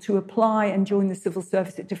people to apply and join the civil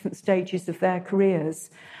service at different stages of their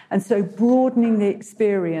careers. And so broadening the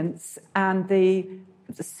experience and the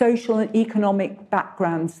social and economic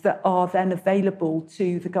backgrounds that are then available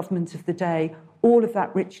to the government of the day, all of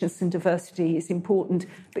that richness and diversity is important.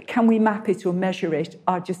 But can we map it or measure it?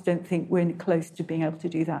 I just don't think we're close to being able to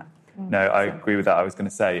do that. No, I agree with that. I was going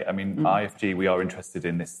to say, I mean, IFG, we are interested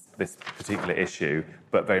in this particular issue,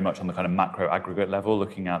 but very much on the kind of macro aggregate level,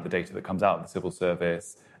 looking at the data that comes out of the civil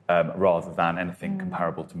service, rather than anything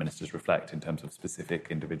comparable to Ministers Reflect in terms of specific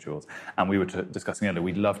individuals. And we were discussing earlier,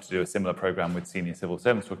 we'd love to do a similar programme with senior civil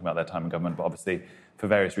servants talking about their time in government, but obviously, for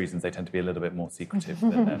various reasons, they tend to be a little bit more secretive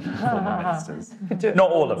than former ministers.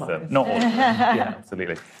 Not all of them. Yeah,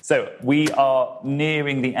 absolutely. So we are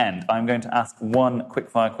nearing the end. I'm going to ask one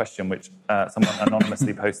quick-fire question, which someone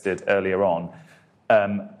anonymously posted earlier on.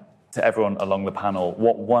 To everyone along the panel,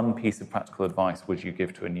 what one piece of practical advice would you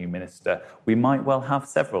give to a new minister? We might well have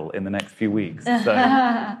several in the next few weeks. So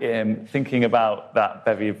thinking about that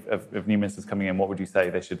bevy of new ministers coming in, what would you say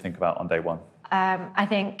they should think about on day one? I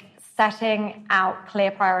think setting out clear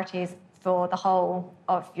priorities for the whole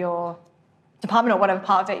of your department or whatever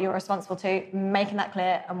part of it you're responsible to, making that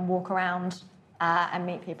clear and walk around and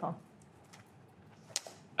meet people.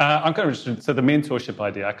 I'm kind of interested. So the mentorship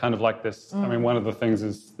idea, I kind of like this. I mean, one of the things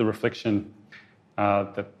is the reflection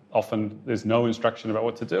that often there's no instruction about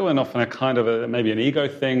what to do, and often a kind of maybe an ego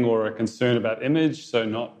thing or a concern about image. So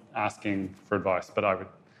not asking for advice, but I would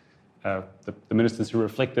the ministers who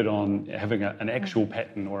reflected on having an actual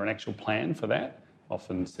pattern or an actual plan for that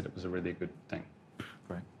often said it was a really good thing.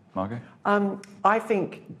 Great. Margot? I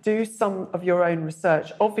think do some of your own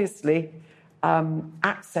research. Obviously,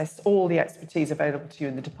 access all the expertise available to you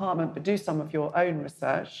in the department, but do some of your own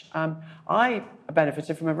research. I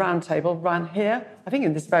benefited from a roundtable run here, I think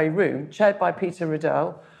in this very room, chaired by Peter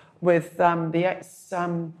Riddell, with the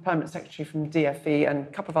ex-Permanent Secretary from DFE and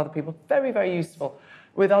a couple of other people. Very, very useful,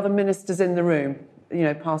 with other ministers in the room, you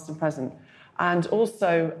know, past and present. And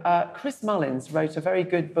also, Chris Mullins wrote a very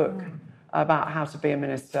good book about how to be a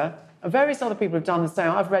minister. And various other people have done the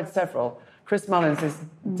same. I've read several. Chris Mullins is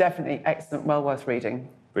definitely excellent, well worth reading.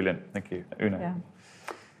 Brilliant, thank you. Una? Yeah.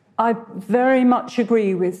 I very much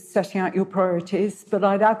agree with setting out your priorities, but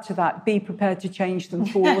I'd add to that, be prepared to change them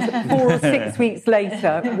 4 or 6 weeks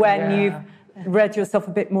later when you've read yourself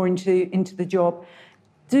a bit more into the job.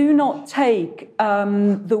 Do not take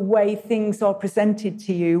the way things are presented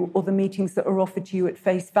to you or the meetings that are offered to you at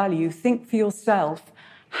face value. Think for yourself,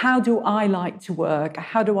 how do I like to work?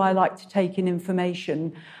 How do I like to take in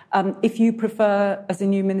information? If you prefer, as a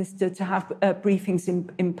new minister, to have briefings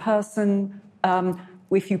in person,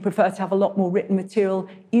 if you prefer to have a lot more written material,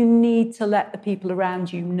 you need to let the people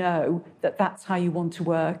around you know that that's how you want to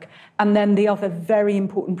work. And then the other very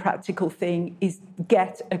important practical thing is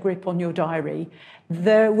get a grip on your diary.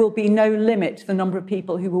 There will be no limit to the number of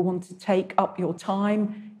people who will want to take up your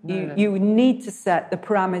time. You need to set the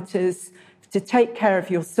parameters to take care of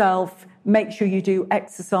yourself, make sure you do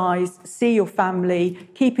exercise, see your family,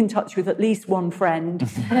 keep in touch with at least one friend,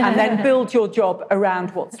 and then build your job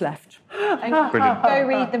around what's left. Brilliant. Go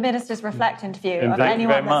read the Minister's Reflect interview of Thank you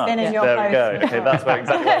very anyone that's been in your there post. we go. Okay, that's where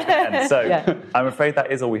exactly where I was going to end. So I'm afraid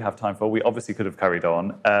that is all we have time for. We obviously could have carried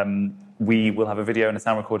on. We will have a video and a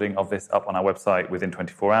sound recording of this up on our website within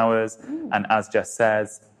 24 hours. And as Jess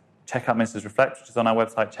says, check out Minister's Reflect, which is on our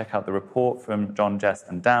website. Check out the report from John, Jess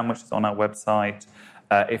and Dan, which is on our website.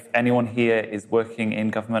 If anyone here is working in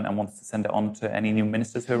government and wants to send it on to any new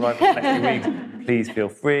ministers who arrive in the next few weeks, please feel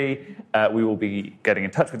free. We will be getting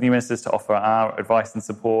in touch with new ministers to offer our advice and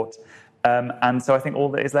support. And so I think all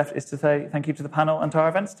that is left is to say thank you to the panel and to our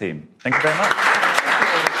events team. Thank you very much.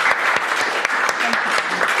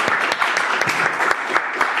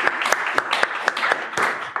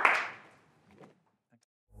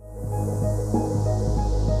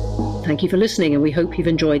 Thank you for listening, and we hope you've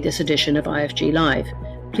enjoyed this edition of IFG Live.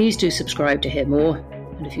 Please do subscribe to hear more,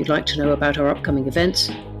 and if you'd like to know about our upcoming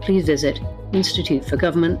events, please visit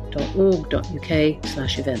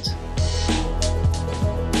instituteforgovernment.org.uk/events.